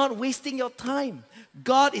 God is not wasting your time.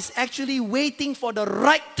 God is actually waiting for the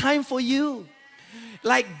right time for you.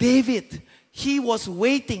 Like David, he was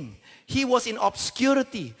waiting. He was in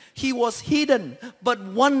obscurity. He was hidden. But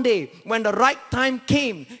one day, when the right time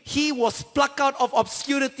came, he was plucked out of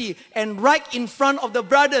obscurity. And right in front of the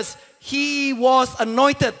brothers, he was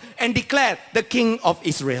anointed and declared the king of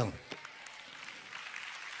Israel.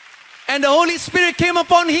 And the Holy Spirit came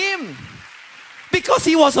upon him because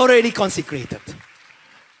he was already consecrated.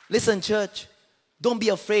 Listen, church, don't be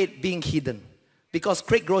afraid being hidden. Because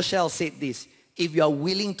Craig Groeschel said this, if you are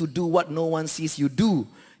willing to do what no one sees you do,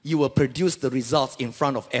 you will produce the results in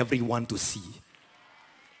front of everyone to see.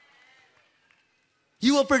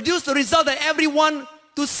 You will produce the result that everyone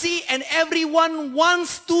to see and everyone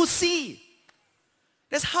wants to see.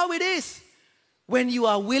 That's how it is. When you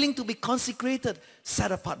are willing to be consecrated,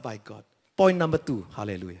 set apart by God. Point number 2,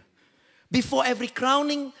 hallelujah. Before every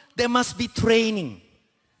crowning, there must be training.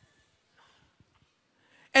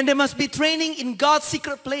 And there must be training in God's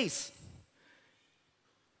secret place.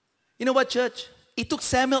 You know what, church? It took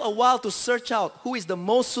Samuel a while to search out who is the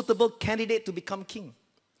most suitable candidate to become king.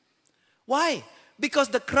 Why? Because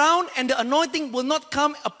the crown and the anointing will not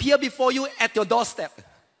appear before you at your doorstep.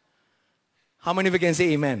 How many of you can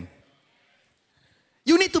say amen?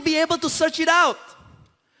 You need to be able to search it out.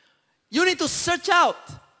 You need to search out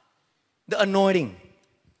the anointing.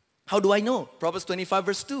 How do I know? Proverbs 25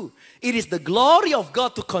 verse 2. It is the glory of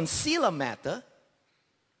God to conceal a matter,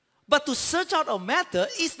 but to search out a matter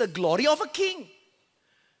is the glory of a king.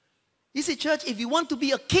 You see, church, if you want to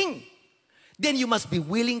be a king, then you must be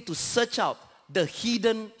willing to search out the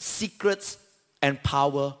hidden secrets and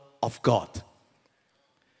power of God.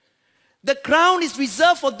 The crown is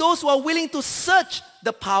reserved for those who are willing to search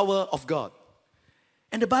the power of God.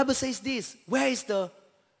 And the Bible says this, where is the,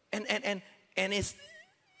 and it's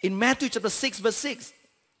in Matthew chapter 6 verse 6.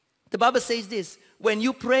 The Bible says this, when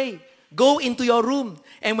you pray, go into your room,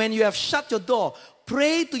 and when you have shut your door,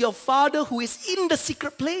 pray to your Father who is in the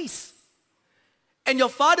secret place. And your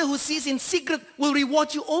Father who sees in secret will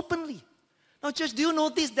reward you openly. Now church, do you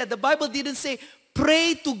notice that the Bible didn't say,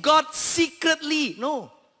 pray to God secretly?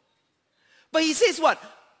 No. But he says what?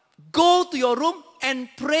 Go to your room and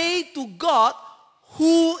pray to God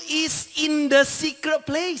who is in the secret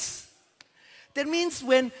place. That means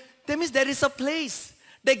there is a place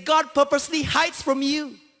that God purposely hides from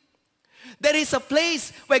you. There is a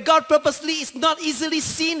place where God purposely is not easily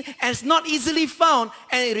seen and is not easily found,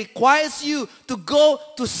 and it requires you to go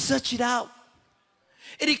to search it out.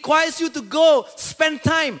 It requires you to go spend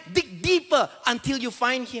time, dig deeper until you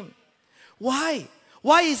find him. Why?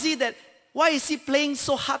 Why is he playing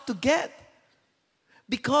so hard to get?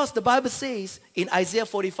 Because the Bible says in Isaiah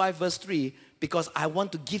 45 verse 3, because I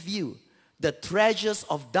want to give you the treasures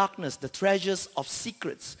of darkness, the treasures of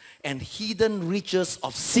secrets and hidden riches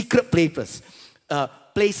of secret places,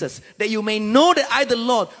 that you may know that I, the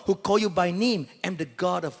Lord, who call you by name, am the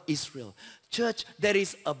God of Israel. Church, there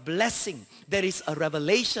is a blessing, there is a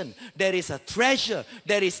revelation, there is a treasure,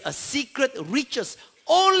 there is a secret riches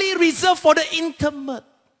only reserved for the intimate.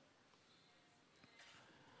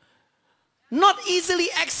 Not easily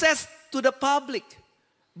accessed to the public,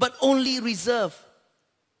 but only reserved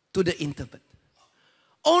to the intimate.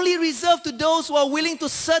 Only reserved to those who are willing to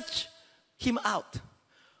search him out.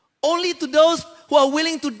 Only to those who are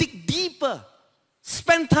willing to dig deeper,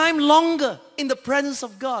 spend time longer in the presence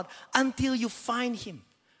of God until you find him,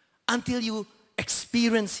 until you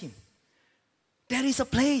experience him. There is a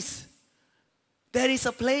place. There is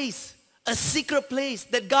a place, a secret place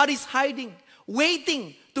that God is hiding,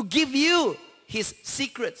 waiting to give you His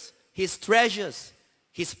secrets, His treasures,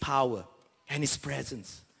 His power, and His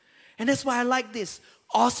presence. And that's why I like this.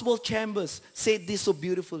 Oswald Chambers said this so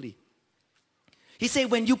beautifully. He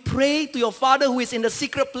said, when you pray to your Father who is in the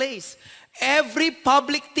secret place, every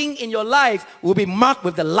public thing in your life will be marked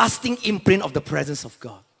with the lasting imprint of the presence of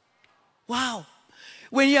God. Wow.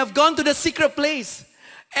 When you have gone to the secret place,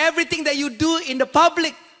 everything that you do in the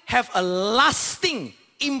public have a lasting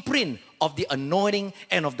imprint of the anointing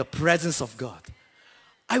and of the presence of God.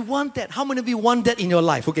 I want that. How many of you want that in your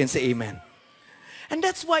life? Who can say amen? And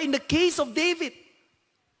that's why in the case of David,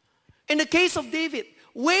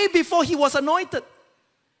 way before he was anointed,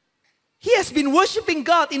 he has been worshiping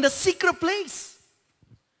God in the secret place.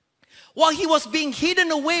 While he was being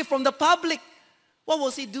hidden away from the public, what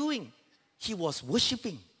was he doing? He was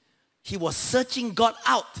worshiping. He was searching God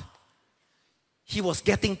out. He was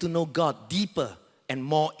getting to know God deeper and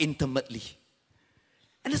more intimately.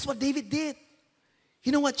 And that's what David did.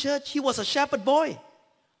 You know what, church? He was a shepherd boy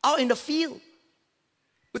out in the field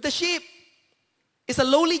with the sheep. It's a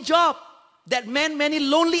lowly job that meant many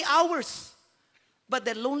lonely hours. But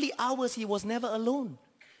that lonely hours, he was never alone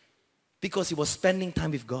because he was spending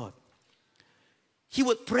time with God. He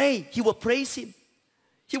would pray. He would praise Him.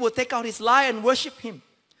 He would take out his lyre and worship Him.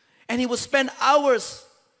 And he would spend hours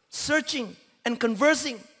searching and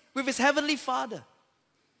conversing with his heavenly Father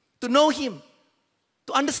to know Him,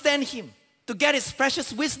 to understand Him, to get His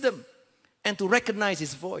precious wisdom, and to recognize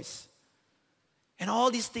His voice. And all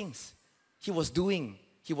these things he was doing,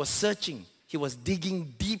 he was searching, he was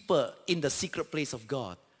digging deeper in the secret place of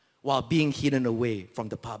God while being hidden away from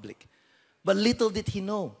the public. But little did he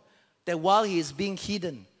know that while he is being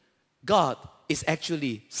hidden, God is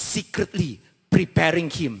actually secretly preparing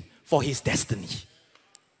him for his destiny.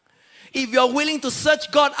 If you're willing to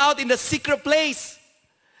search God out in the secret place,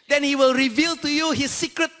 then He will reveal to you His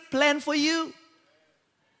secret plan for you.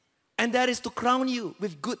 And that is to crown you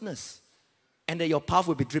with goodness, and that your path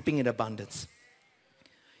will be dripping in abundance.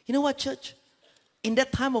 You know what, church? In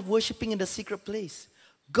that time of worshiping in the secret place,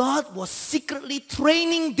 God was secretly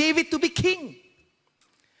training David to be king.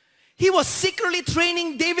 He was secretly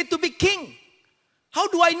training David to be king. How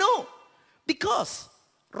do I know? Because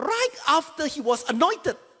right after he was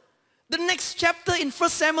anointed, the next chapter in 1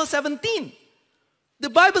 Samuel 17, the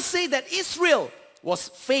Bible says that Israel was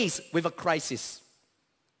faced with a crisis.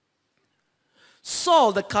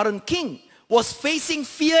 Saul, the current king, was facing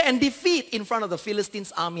fear and defeat in front of the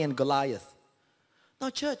Philistines' army and Goliath. Now,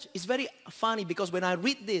 church, it's very funny because when I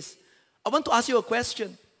read this, I want to ask you a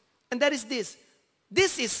question. And that is this.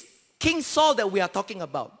 This is King Saul that we are talking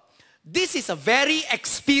about. This is a very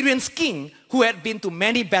experienced king who had been to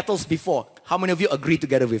many battles before. How many of you agree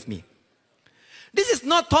together with me? This is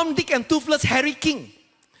not Tom, Dick, and Toothless Harry King.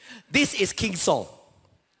 This is King Saul.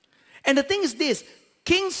 And the thing is this.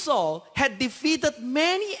 King Saul had defeated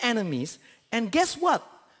many enemies. And guess what?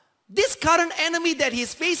 This current enemy that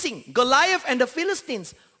he's facing, Goliath and the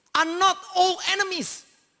Philistines, are not old enemies,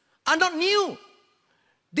 are not new.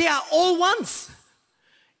 They are old ones.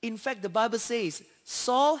 In fact, the Bible says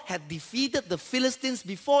Saul had defeated the Philistines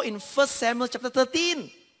before in 1 Samuel chapter 13.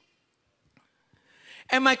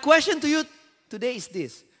 And my question to you today is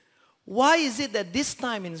this. Why is it that this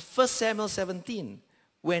time in 1 Samuel 17,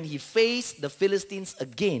 when he faced the Philistines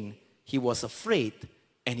again, he was afraid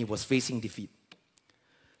and he was facing defeat?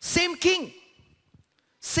 Same king,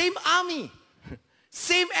 same army,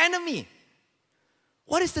 same enemy.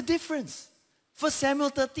 What is the difference? 1 Samuel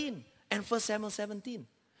 13 and 1 Samuel 17.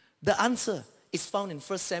 The answer is found in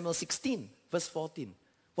 1 Samuel 16, verse 14.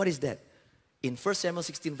 What is that? In 1 Samuel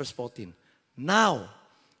 16, verse 14. Now,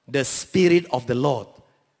 the Spirit of the Lord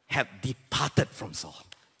had departed from Saul.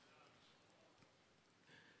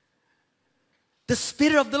 The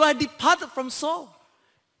Spirit of the Lord had departed from Saul.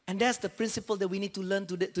 And that's the principle that we need to learn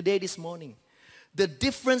today, this morning. The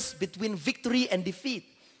difference between victory and defeat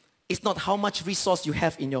is not how much resource you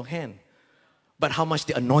have in your hand, but how much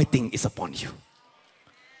the anointing is upon you.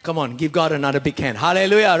 Come on, give God another big hand.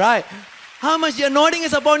 Hallelujah, right? How much the anointing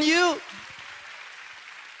is upon you.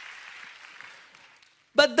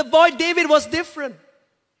 But the boy David was different.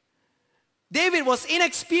 David was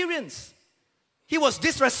inexperienced. He was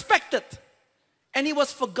disrespected. And he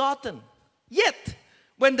was forgotten. Yet,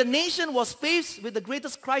 when the nation was faced with the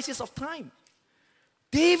greatest crisis of time,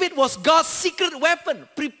 David was God's secret weapon,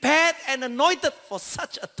 prepared and anointed for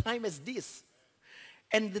such a time as this.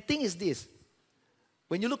 And the thing is this.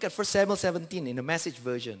 When you look at 1 Samuel 17 in the Message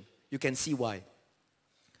version, you can see why.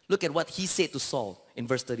 Look at what he said to Saul in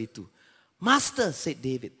verse 32. Master, said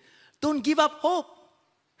David, Don't give up hope.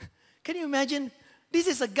 Can you imagine? This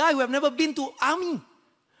is a guy who have never been to army,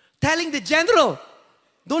 telling the general,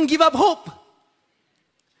 don't give up hope.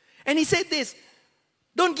 And he said this,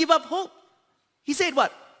 don't give up hope. He said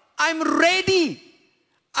what? I'm ready.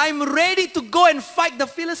 I'm ready to go and fight the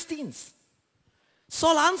Philistines.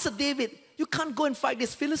 Saul answered David, you can't go and fight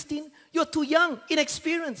this Philistine. You're too young,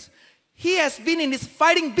 inexperienced. He has been in this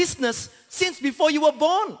fighting business since before you were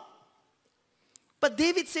born. But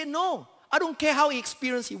David said, no, I don't care how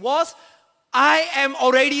experienced he was. I am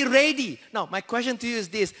already ready. Now, my question to you is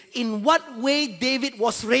this. In what way David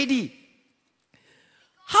was ready?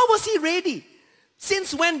 How was he ready?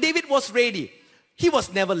 Since when David was ready? He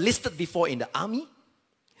was never listed before in the army.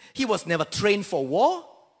 He was never trained for war.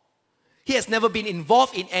 He has never been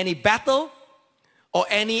involved in any battle or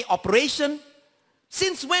any operation.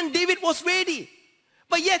 Since when David was ready?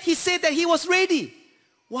 But yet he said that he was ready.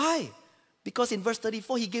 Why? Because in verse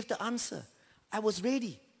 34 he gave the answer. I was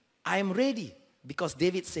ready. I am ready. Because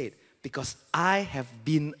David said, because I have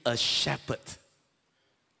been a shepherd,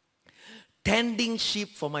 tending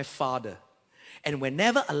sheep for my father. And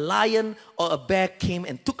whenever a lion or a bear came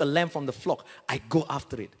and took a lamb from the flock, I go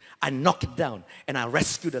after it. I knock it down and I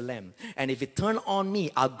rescue the lamb. And if it turns on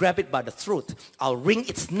me, I'll grab it by the throat. I'll wring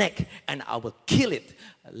its neck and I will kill it.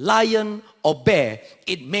 Lion or bear,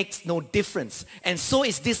 it makes no difference. And so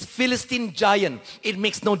is this Philistine giant. It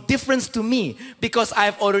makes no difference to me because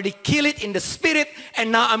I've already killed it in the spirit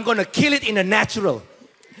and now I'm going to kill it in the natural.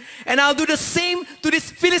 And I'll do the same to this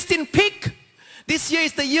Philistine pig. This year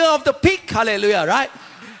is the year of the pig. Hallelujah, right?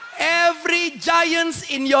 Every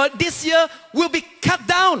giant in this year will be cut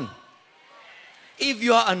down if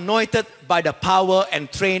you are anointed by the power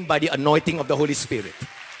and trained by the anointing of the Holy Spirit.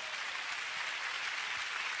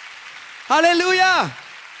 Hallelujah.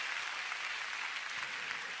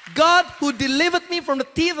 God who delivered me from the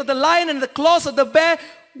teeth of the lion and the claws of the bear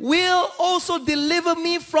will also deliver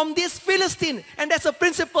me from this Philistine. And that's a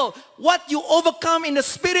principle. What you overcome in the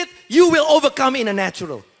spirit, you will overcome in the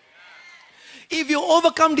natural. If you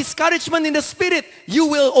overcome discouragement in the spirit, you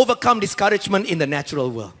will overcome discouragement in the natural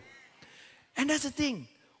world. And that's the thing.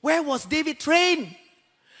 Where was David trained?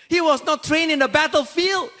 He was not trained in the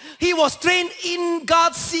battlefield. He was trained in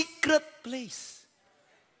God's secret place.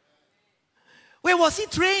 Where was he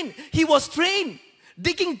trained? He was trained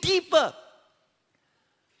digging deeper,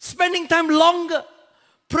 spending time longer,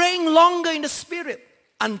 praying longer in the spirit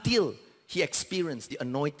until he experienced the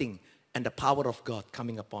anointing and the power of God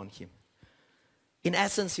coming upon him. In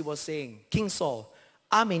essence, he was saying, King Saul,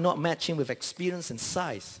 I may not match him with experience and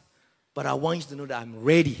size, but I want you to know that I'm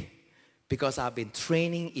ready because I've been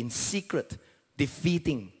training in secret,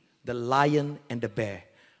 defeating the lion and the bear.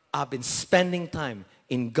 I've been spending time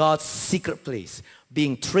in God's secret place,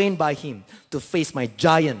 being trained by him to face my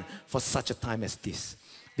giant for such a time as this.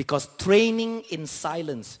 Because training in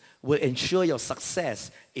silence will ensure your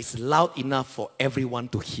success is loud enough for everyone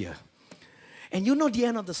to hear. And you know the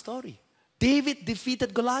end of the story. David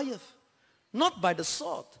defeated Goliath, not by the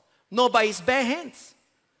sword, nor by his bare hands,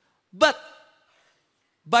 but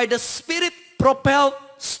by the spirit-propelled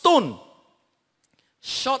stone,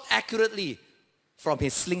 shot accurately from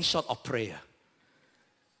his slingshot of prayer.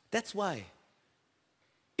 That's why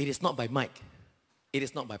it is not by might, it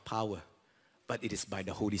is not by power, but it is by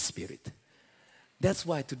the Holy Spirit. That's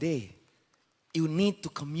why today, you need to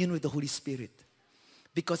commune with the Holy Spirit.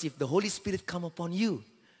 Because if the Holy Spirit come upon you,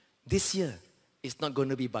 this year, it's not going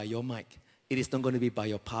to be by your might. It is not going to be by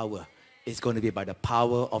your power. It's going to be by the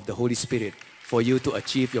power of the Holy Spirit for you to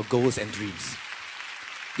achieve your goals and dreams.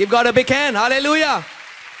 Give God a big hand. Hallelujah.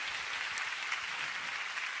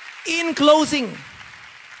 In closing,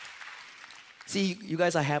 see, you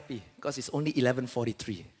guys are happy because it's only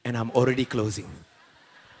 11:43 and I'm already closing.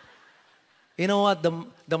 You know what?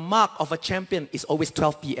 The mark of a champion is always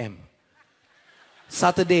 12 p.m.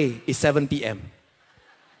 Saturday is 7 p.m.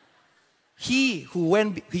 He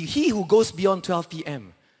who goes beyond 12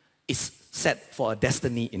 p.m. is set for a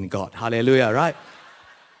destiny in God. Hallelujah, right?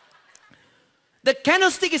 The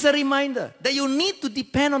candlestick is a reminder that you need to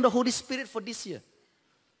depend on the Holy Spirit for this year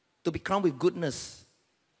to be crowned with goodness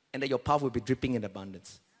and that your path will be dripping in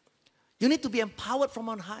abundance. You need to be empowered from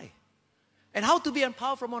on high. And how to be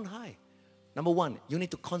empowered from on high? Number one, you need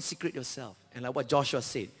to consecrate yourself. And like what Joshua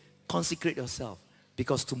said, consecrate yourself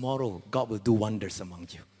because tomorrow God will do wonders among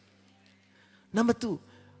you. Number two,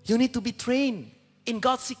 you need to be trained in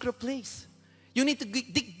God's secret place. You need to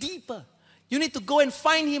dig deeper. You need to go and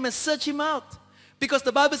find Him and search Him out. Because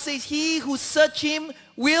the Bible says, he who search Him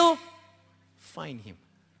will find Him.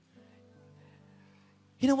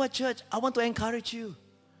 You know what, church? I want to encourage you.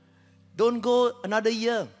 Don't go another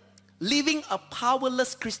year living a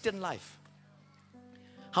powerless Christian life.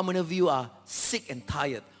 How many of you are sick and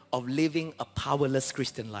tired of living a powerless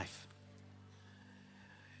Christian life?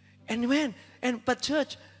 But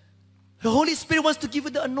church, the Holy Spirit wants to give you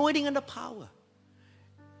the anointing and the power.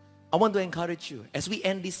 I want to encourage you, as we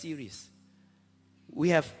end this series, we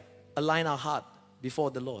have aligned our heart before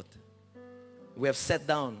the Lord. We have sat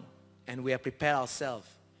down and we have prepared ourselves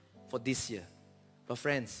for this year. But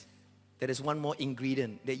friends, there is one more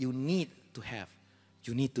ingredient that you need to have.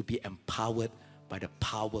 You need to be empowered by the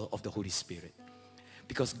power of the Holy Spirit.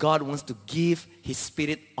 Because God wants to give His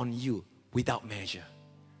Spirit on you without measure.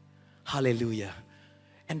 Hallelujah.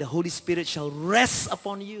 And the Holy Spirit shall rest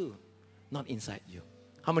upon you, not inside you.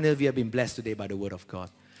 How many of you have been blessed today by the Word of God?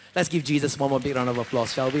 Let's give Jesus one more big round of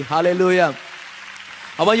applause, shall we? Hallelujah.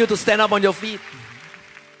 I want you to stand up on your feet.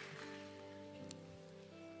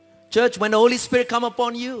 Church, when the Holy Spirit come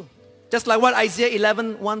upon you, just like what Isaiah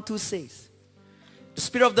 11:1-2 says, the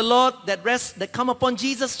Spirit of the Lord that come upon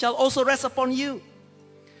Jesus shall also rest upon you.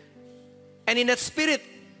 And in that Spirit,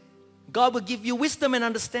 God will give you wisdom and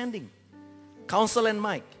understanding, counsel and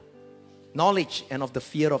might, knowledge and of the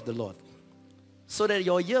fear of the Lord, so that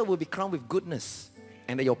your year will be crowned with goodness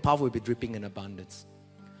and that your power will be dripping in abundance.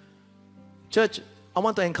 Church, I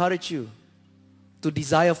want to encourage you to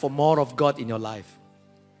desire for more of God in your life,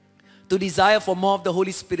 to desire for more of the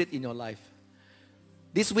Holy Spirit in your life.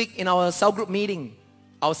 This week in our cell group meeting,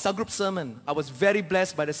 our cell group sermon, I was very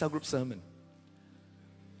blessed by the cell group sermon.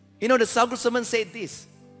 You know, the cell group sermon said this: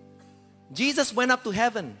 Jesus went up to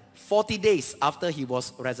heaven 40 days after He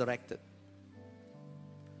was resurrected.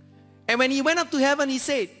 And when He went up to heaven, He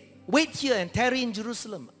said, wait here and tarry in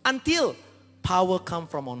Jerusalem until power come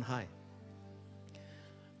from on high.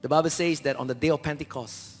 The Bible says that on the day of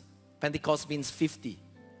Pentecost, Pentecost means 50.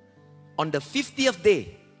 On the 50th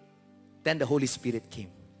day, then the Holy Spirit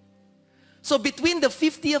came. So between the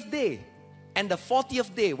 50th day and the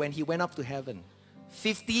 40th day when He went up to heaven,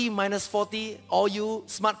 50 minus 40, all you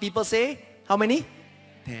smart people say, how many?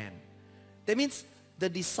 10. That means the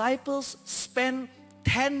disciples spent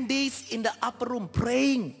 10 days in the upper room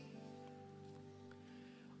praying.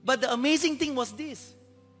 But the amazing thing was this: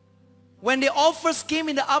 when they all first came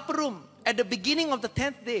in the upper room, at the beginning of the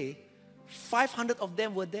 10th day, 500 of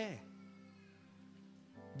them were there.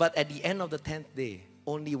 But at the end of the 10th day,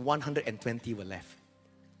 only 120 were left.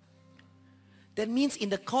 That means in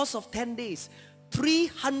the course of 10 days,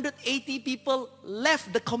 380 people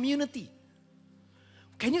left the community.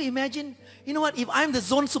 Can you imagine? You know what? If I'm the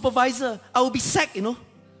zone supervisor, I will be sacked, you know.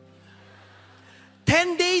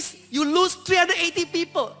 10 days, you lose 380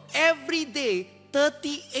 people. Every day,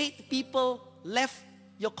 38 people left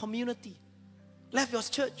your community, left your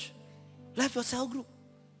church, left your cell group.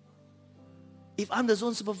 If I'm the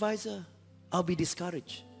zone supervisor, I'll be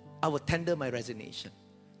discouraged. I will tender my resignation.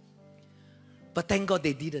 But thank God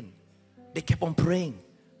they didn't. They kept on praying.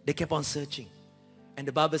 They kept on searching. And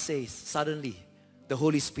the Bible says, suddenly, the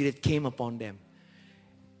Holy Spirit came upon them.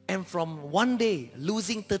 And from one day,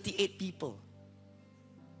 losing 38 people,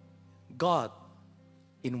 God,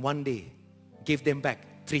 in one day, gave them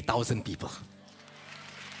back 3,000 people.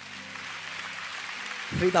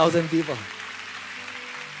 3,000 people.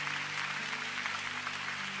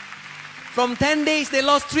 From 10 days, they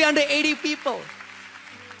lost 380 people.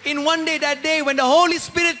 In one day, that day, when the Holy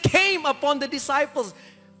Spirit came upon the disciples,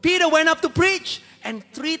 Peter went up to preach, and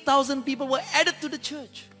 3,000 people were added to the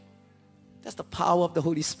church. That's the power of the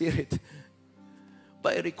Holy Spirit.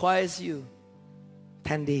 But it requires you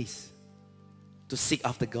 10 days to seek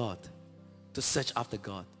after God, to search after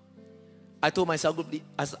God. I told my cell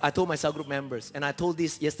group members, and I told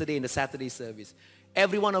this yesterday in the Saturday service.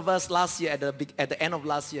 Every one of us last year, at the end of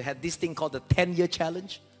last year, had this thing called the 10-year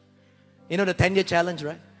challenge. You know the 10-year challenge,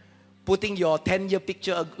 right? Putting your 10-year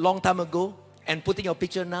picture a long time ago and putting your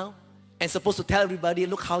picture now, and supposed to tell everybody,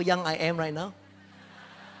 look how young I am right now.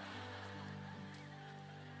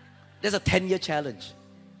 There's a 10-year challenge,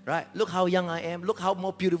 right? Look how young I am. Look how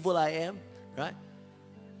more beautiful I am, right?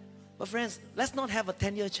 But friends, let's not have a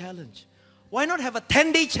 10-year challenge. Why not have a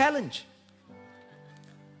 10-day challenge?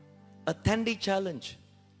 A 10-day challenge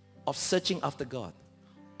of searching after God,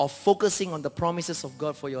 of focusing on the promises of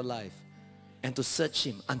God for your life, and to search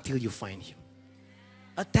Him until you find Him.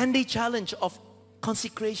 A 10-day challenge of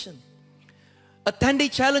consecration. A 10-day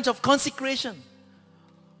challenge of consecration,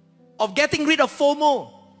 of getting rid of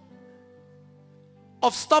FOMO,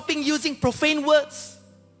 of stopping using profane words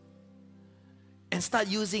and start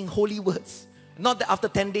using holy words. Not that after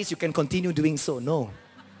 10 days you can continue doing so, no.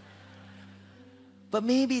 But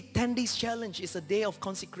maybe 10 days challenge is a day of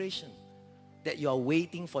consecration, that you are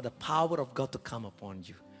waiting for the power of God to come upon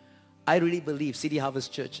you. I really believe City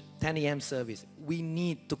Harvest Church, 10 a.m. service, we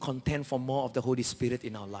need to contend for more of the Holy Spirit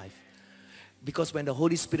in our life. Because when the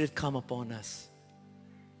Holy Spirit come upon us,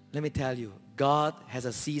 let me tell you, God has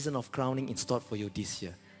a season of crowning in store for you this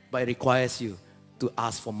year. But it requires you to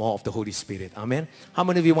ask for more of the Holy Spirit. Amen. How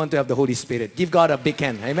many of you want to have the Holy Spirit? Give God a big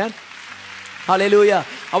hand. Amen. Hallelujah.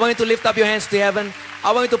 I want you to lift up your hands to heaven.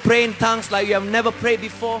 I want you to pray in tongues like you have never prayed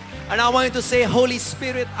before. And I want you to say, Holy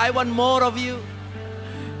Spirit, I want more of you.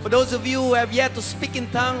 For those of you who have yet to speak in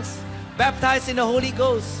tongues, baptized in the Holy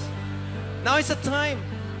Ghost, now is the time.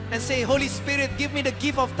 And say, Holy Spirit, give me the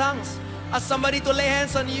gift of tongues. Ask somebody to lay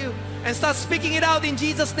hands on you and start speaking it out in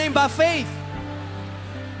Jesus' name by faith.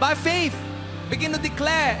 By faith, begin to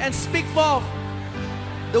declare and speak forth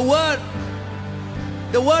the word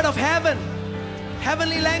of heaven.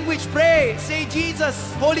 Heavenly language, pray. Say,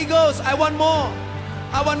 Jesus, Holy Ghost, I want more.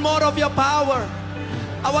 I want more of your power.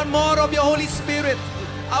 I want more of your Holy Spirit.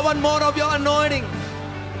 I want more of your anointing.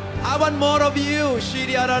 I want more of you.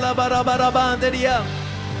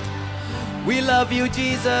 We love you,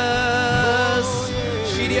 Jesus.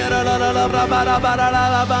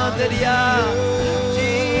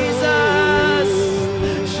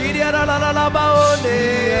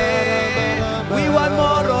 We want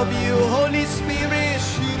more of you, Holy Spirit,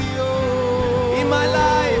 in my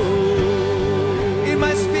life, in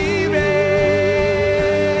my spirit.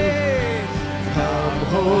 Come,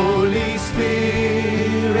 Holy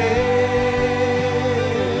Spirit,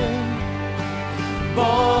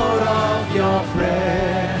 more of your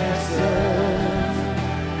presence.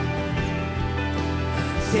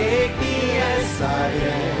 Take me as I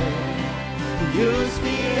am, use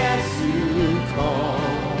me as you call.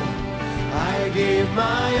 I give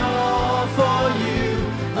my all for you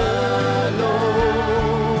alone.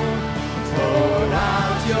 Pour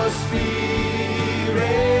out your Spirit,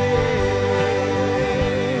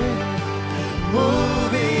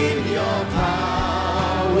 move in your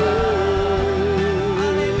power.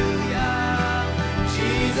 Hallelujah.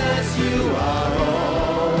 Jesus, you are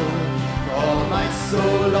all my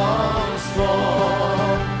soul longs for.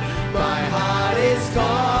 My heart is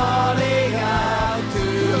calling out to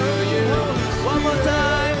you. One more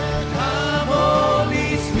time. Come,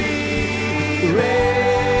 Holy Spirit,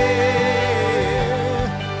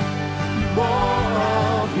 more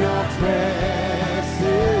of your presence.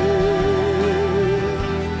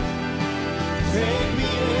 Take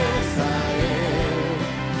me as I am,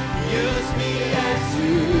 use me as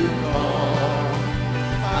you call.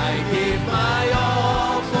 I give my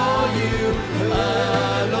all for you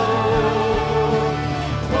alone.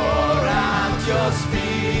 Pour out your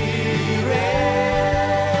Spirit,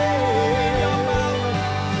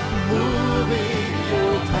 move in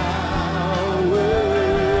your power.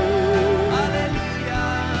 Hallelujah.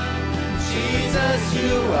 Jesus,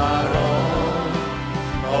 you are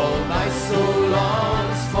all my soul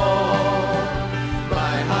longs for.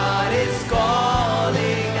 My heart is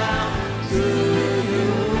calling out to you.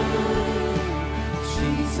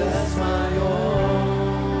 Jesus, my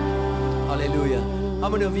all. Hallelujah. How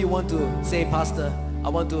many of you want to say, Pastor, I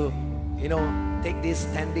want to, take this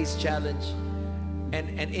 10 days challenge.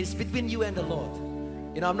 And it's between you and the Lord.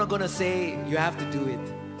 I'm not going to say you have to do it.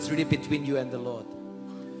 It's really between you and the Lord.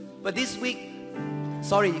 But this week,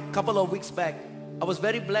 a couple of weeks back, I was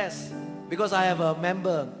very blessed because I have a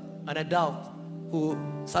member, an adult, who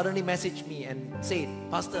suddenly messaged me and said,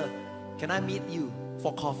 Pastor, can I meet you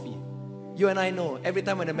for coffee? You and I know, every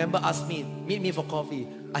time when a member asks me, meet me for coffee,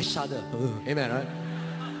 I shudder. Amen, right?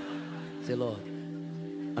 Say, Lord,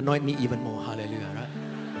 anoint me even more. Hallelujah, right?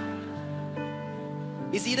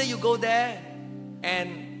 It's either you go there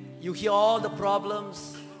and you hear all the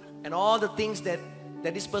problems and all the things that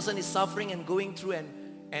this person is suffering and going through,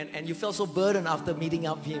 and you feel so burdened after meeting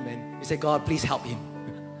up him, and you say, God, please help him.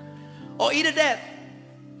 Or either that,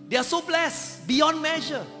 they are so blessed beyond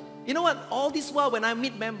measure. You know what? All this while when I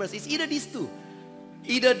meet members, it's either these two.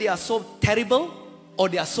 Either they are so terrible or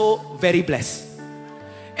they are so very blessed.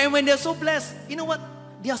 And when they're so blessed, you know what?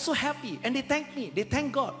 They are so happy and they thank me. They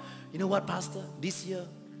thank God. You know what, Pastor? This year,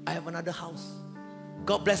 I have another house.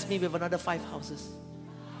 God bless me with another 5 houses.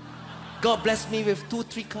 God bless me with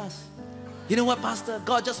 2-3 cars. You know what, Pastor?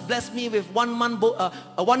 God just blessed me with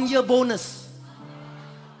a 1 year bonus.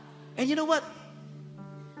 And you know what?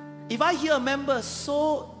 If I hear a member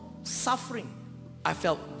so suffering, I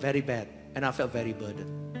felt very bad and I felt very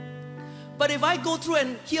burdened. But if I go through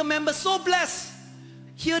and hear members so blessed,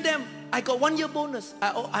 hear them, I got 1 year bonus,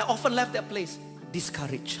 I often left that place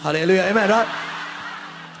discouraged. Hallelujah, amen, right?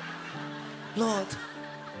 Lord,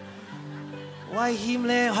 why him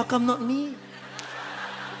leh? How come not me?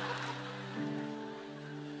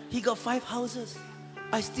 He got 5 houses.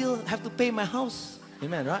 I still have to pay my house.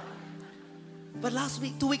 Amen, right? But last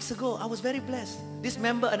week, 2 weeks ago, I was very blessed. This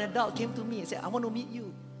member, an adult, came to me and said, I want to meet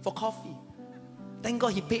you for coffee. Thank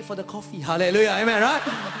God he paid for the coffee. Hallelujah. Amen, right?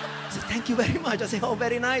 I said, thank you very much. I said, oh,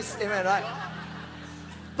 very nice. Amen, right?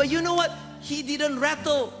 But you know what? He didn't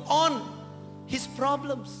rattle on his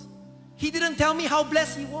problems. He didn't tell me how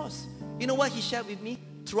blessed he was. You know what he shared with me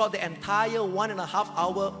throughout the entire 1.5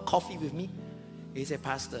 hour coffee with me? He said,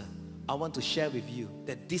 Pastor, I want to share with you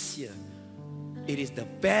that this year, it is the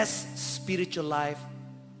best spiritual life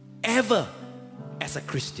ever as a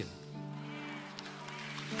Christian.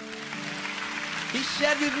 He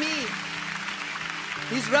shared with me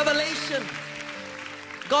his revelation,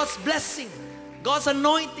 God's blessing, God's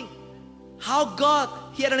anointing, how God,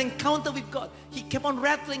 he had an encounter with God. He kept on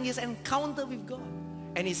rattling his encounter with God.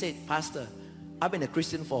 And he said, Pastor, I've been a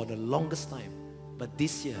Christian for the longest time, but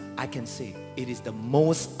this year I can say it is the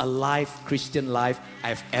most alive Christian life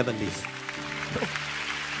I've ever lived.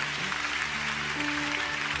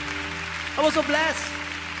 I was so blessed.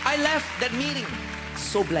 I left that meeting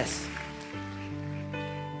so blessed.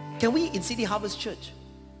 Can we in City Harvest Church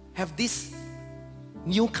have this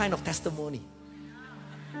new kind of testimony?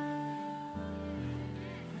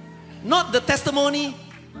 Not the testimony,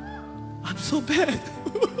 I'm so bad.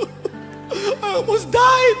 I almost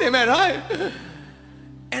died. Amen, right?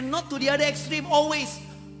 And not to the other extreme, always,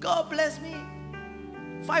 God bless me.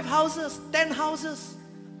 5 houses, 10 houses.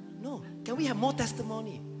 No, can we have more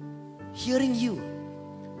testimony? Hearing you.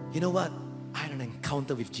 You know what? I had an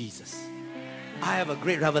encounter with Jesus. I have a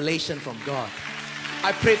great revelation from God.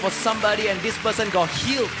 I prayed for somebody and this person got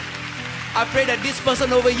healed. I pray that this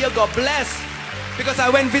person over here got blessed. Because I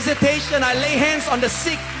went visitation, I lay hands on the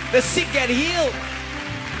sick get healed.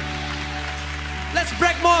 Let's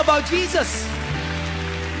brag more about Jesus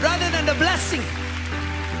rather than the blessing.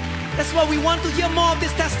 That's why we want to hear more of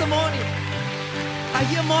this testimony. I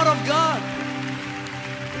hear more of God.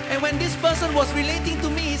 And when this person was relating to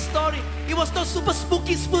me his story, it was not super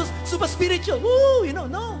spooky, super spiritual. Woo, you know,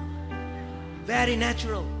 no. Very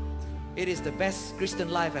natural. It is the best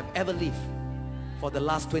Christian life I've ever lived for the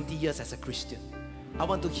last 20 years as a Christian. I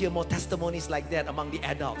want to hear more testimonies like that among the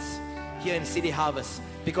adults here in City Harvest,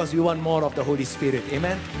 because we want more of the Holy Spirit.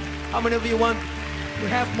 Amen. How many of you want to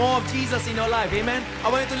have more of Jesus in your life? Amen. I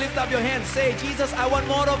want you to lift up your hands. Say, Jesus, I want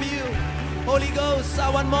more of you. Holy Ghost, I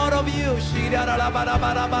want more of you.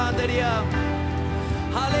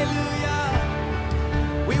 Hallelujah.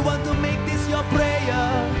 We want to make this your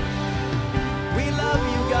prayer. We love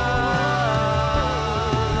you, God.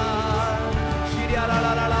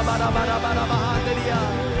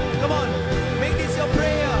 Come on, make this your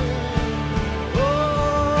prayer.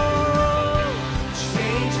 Oh,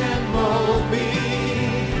 change and mold me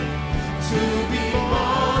to be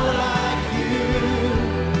more like you.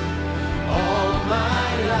 All my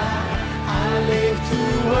life I live to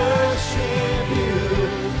worship you.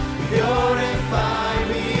 Purify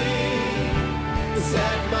me,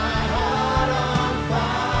 set my heart on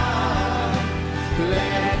fire.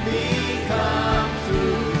 Let me come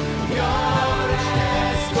through your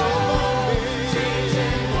escort. Change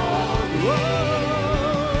and mold me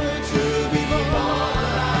to be more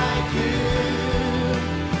like you.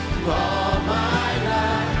 All my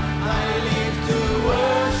life I live to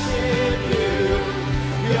worship you.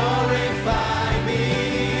 Purify me,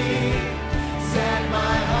 set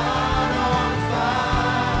my heart on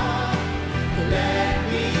fire. Let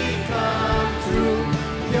me come through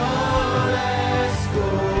your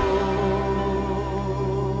escort.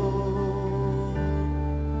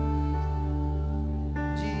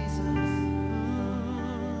 Jesus,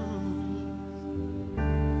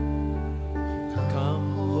 come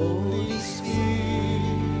Holy Spirit,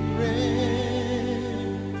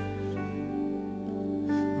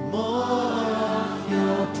 more of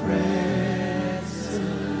your presence.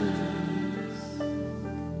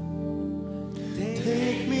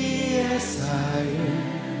 Take me as I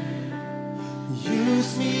am,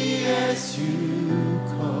 use me as you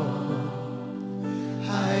call.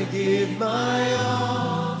 I give my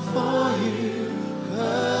all for you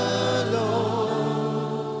alone.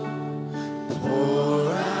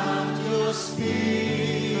 Pour out your spirit,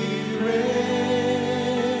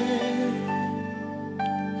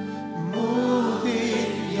 move in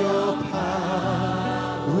your power.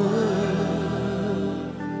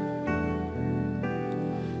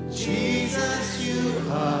 Jesus, you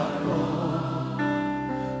are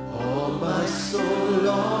all my soul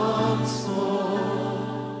longs for.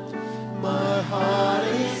 My heart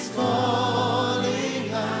is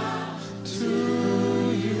calling out to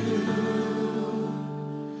you.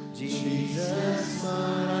 Jesus,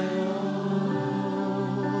 my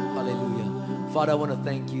Father, I want to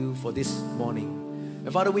thank you for this morning.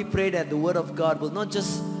 And Father, we pray that the word of God will not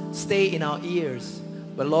just stay in our ears,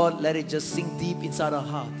 but Lord, let it just sink deep inside our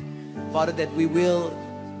heart. Father, that we will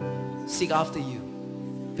seek after you.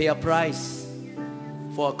 Pay a price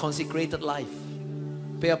for a consecrated life.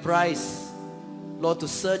 Pay a price, Lord, to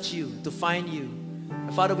search you, to find you.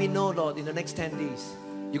 And Father, we know, Lord, in the next 10 days,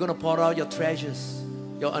 you're going to pour out your treasures,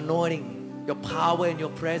 your anointing, your power and your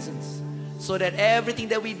presence, so that everything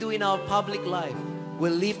that we do in our public life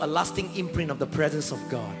will leave a lasting imprint of the presence of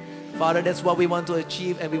God. Father, that's what we want to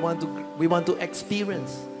achieve and we want to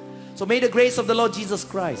experience. So may the grace of the Lord Jesus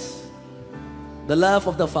Christ, the love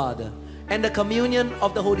of the Father, and the communion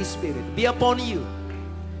of the Holy Spirit be upon you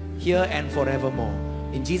here and forevermore.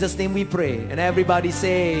 In Jesus' name we pray. And everybody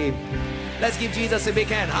say, let's give Jesus a big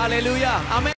hand. Hallelujah. Amen.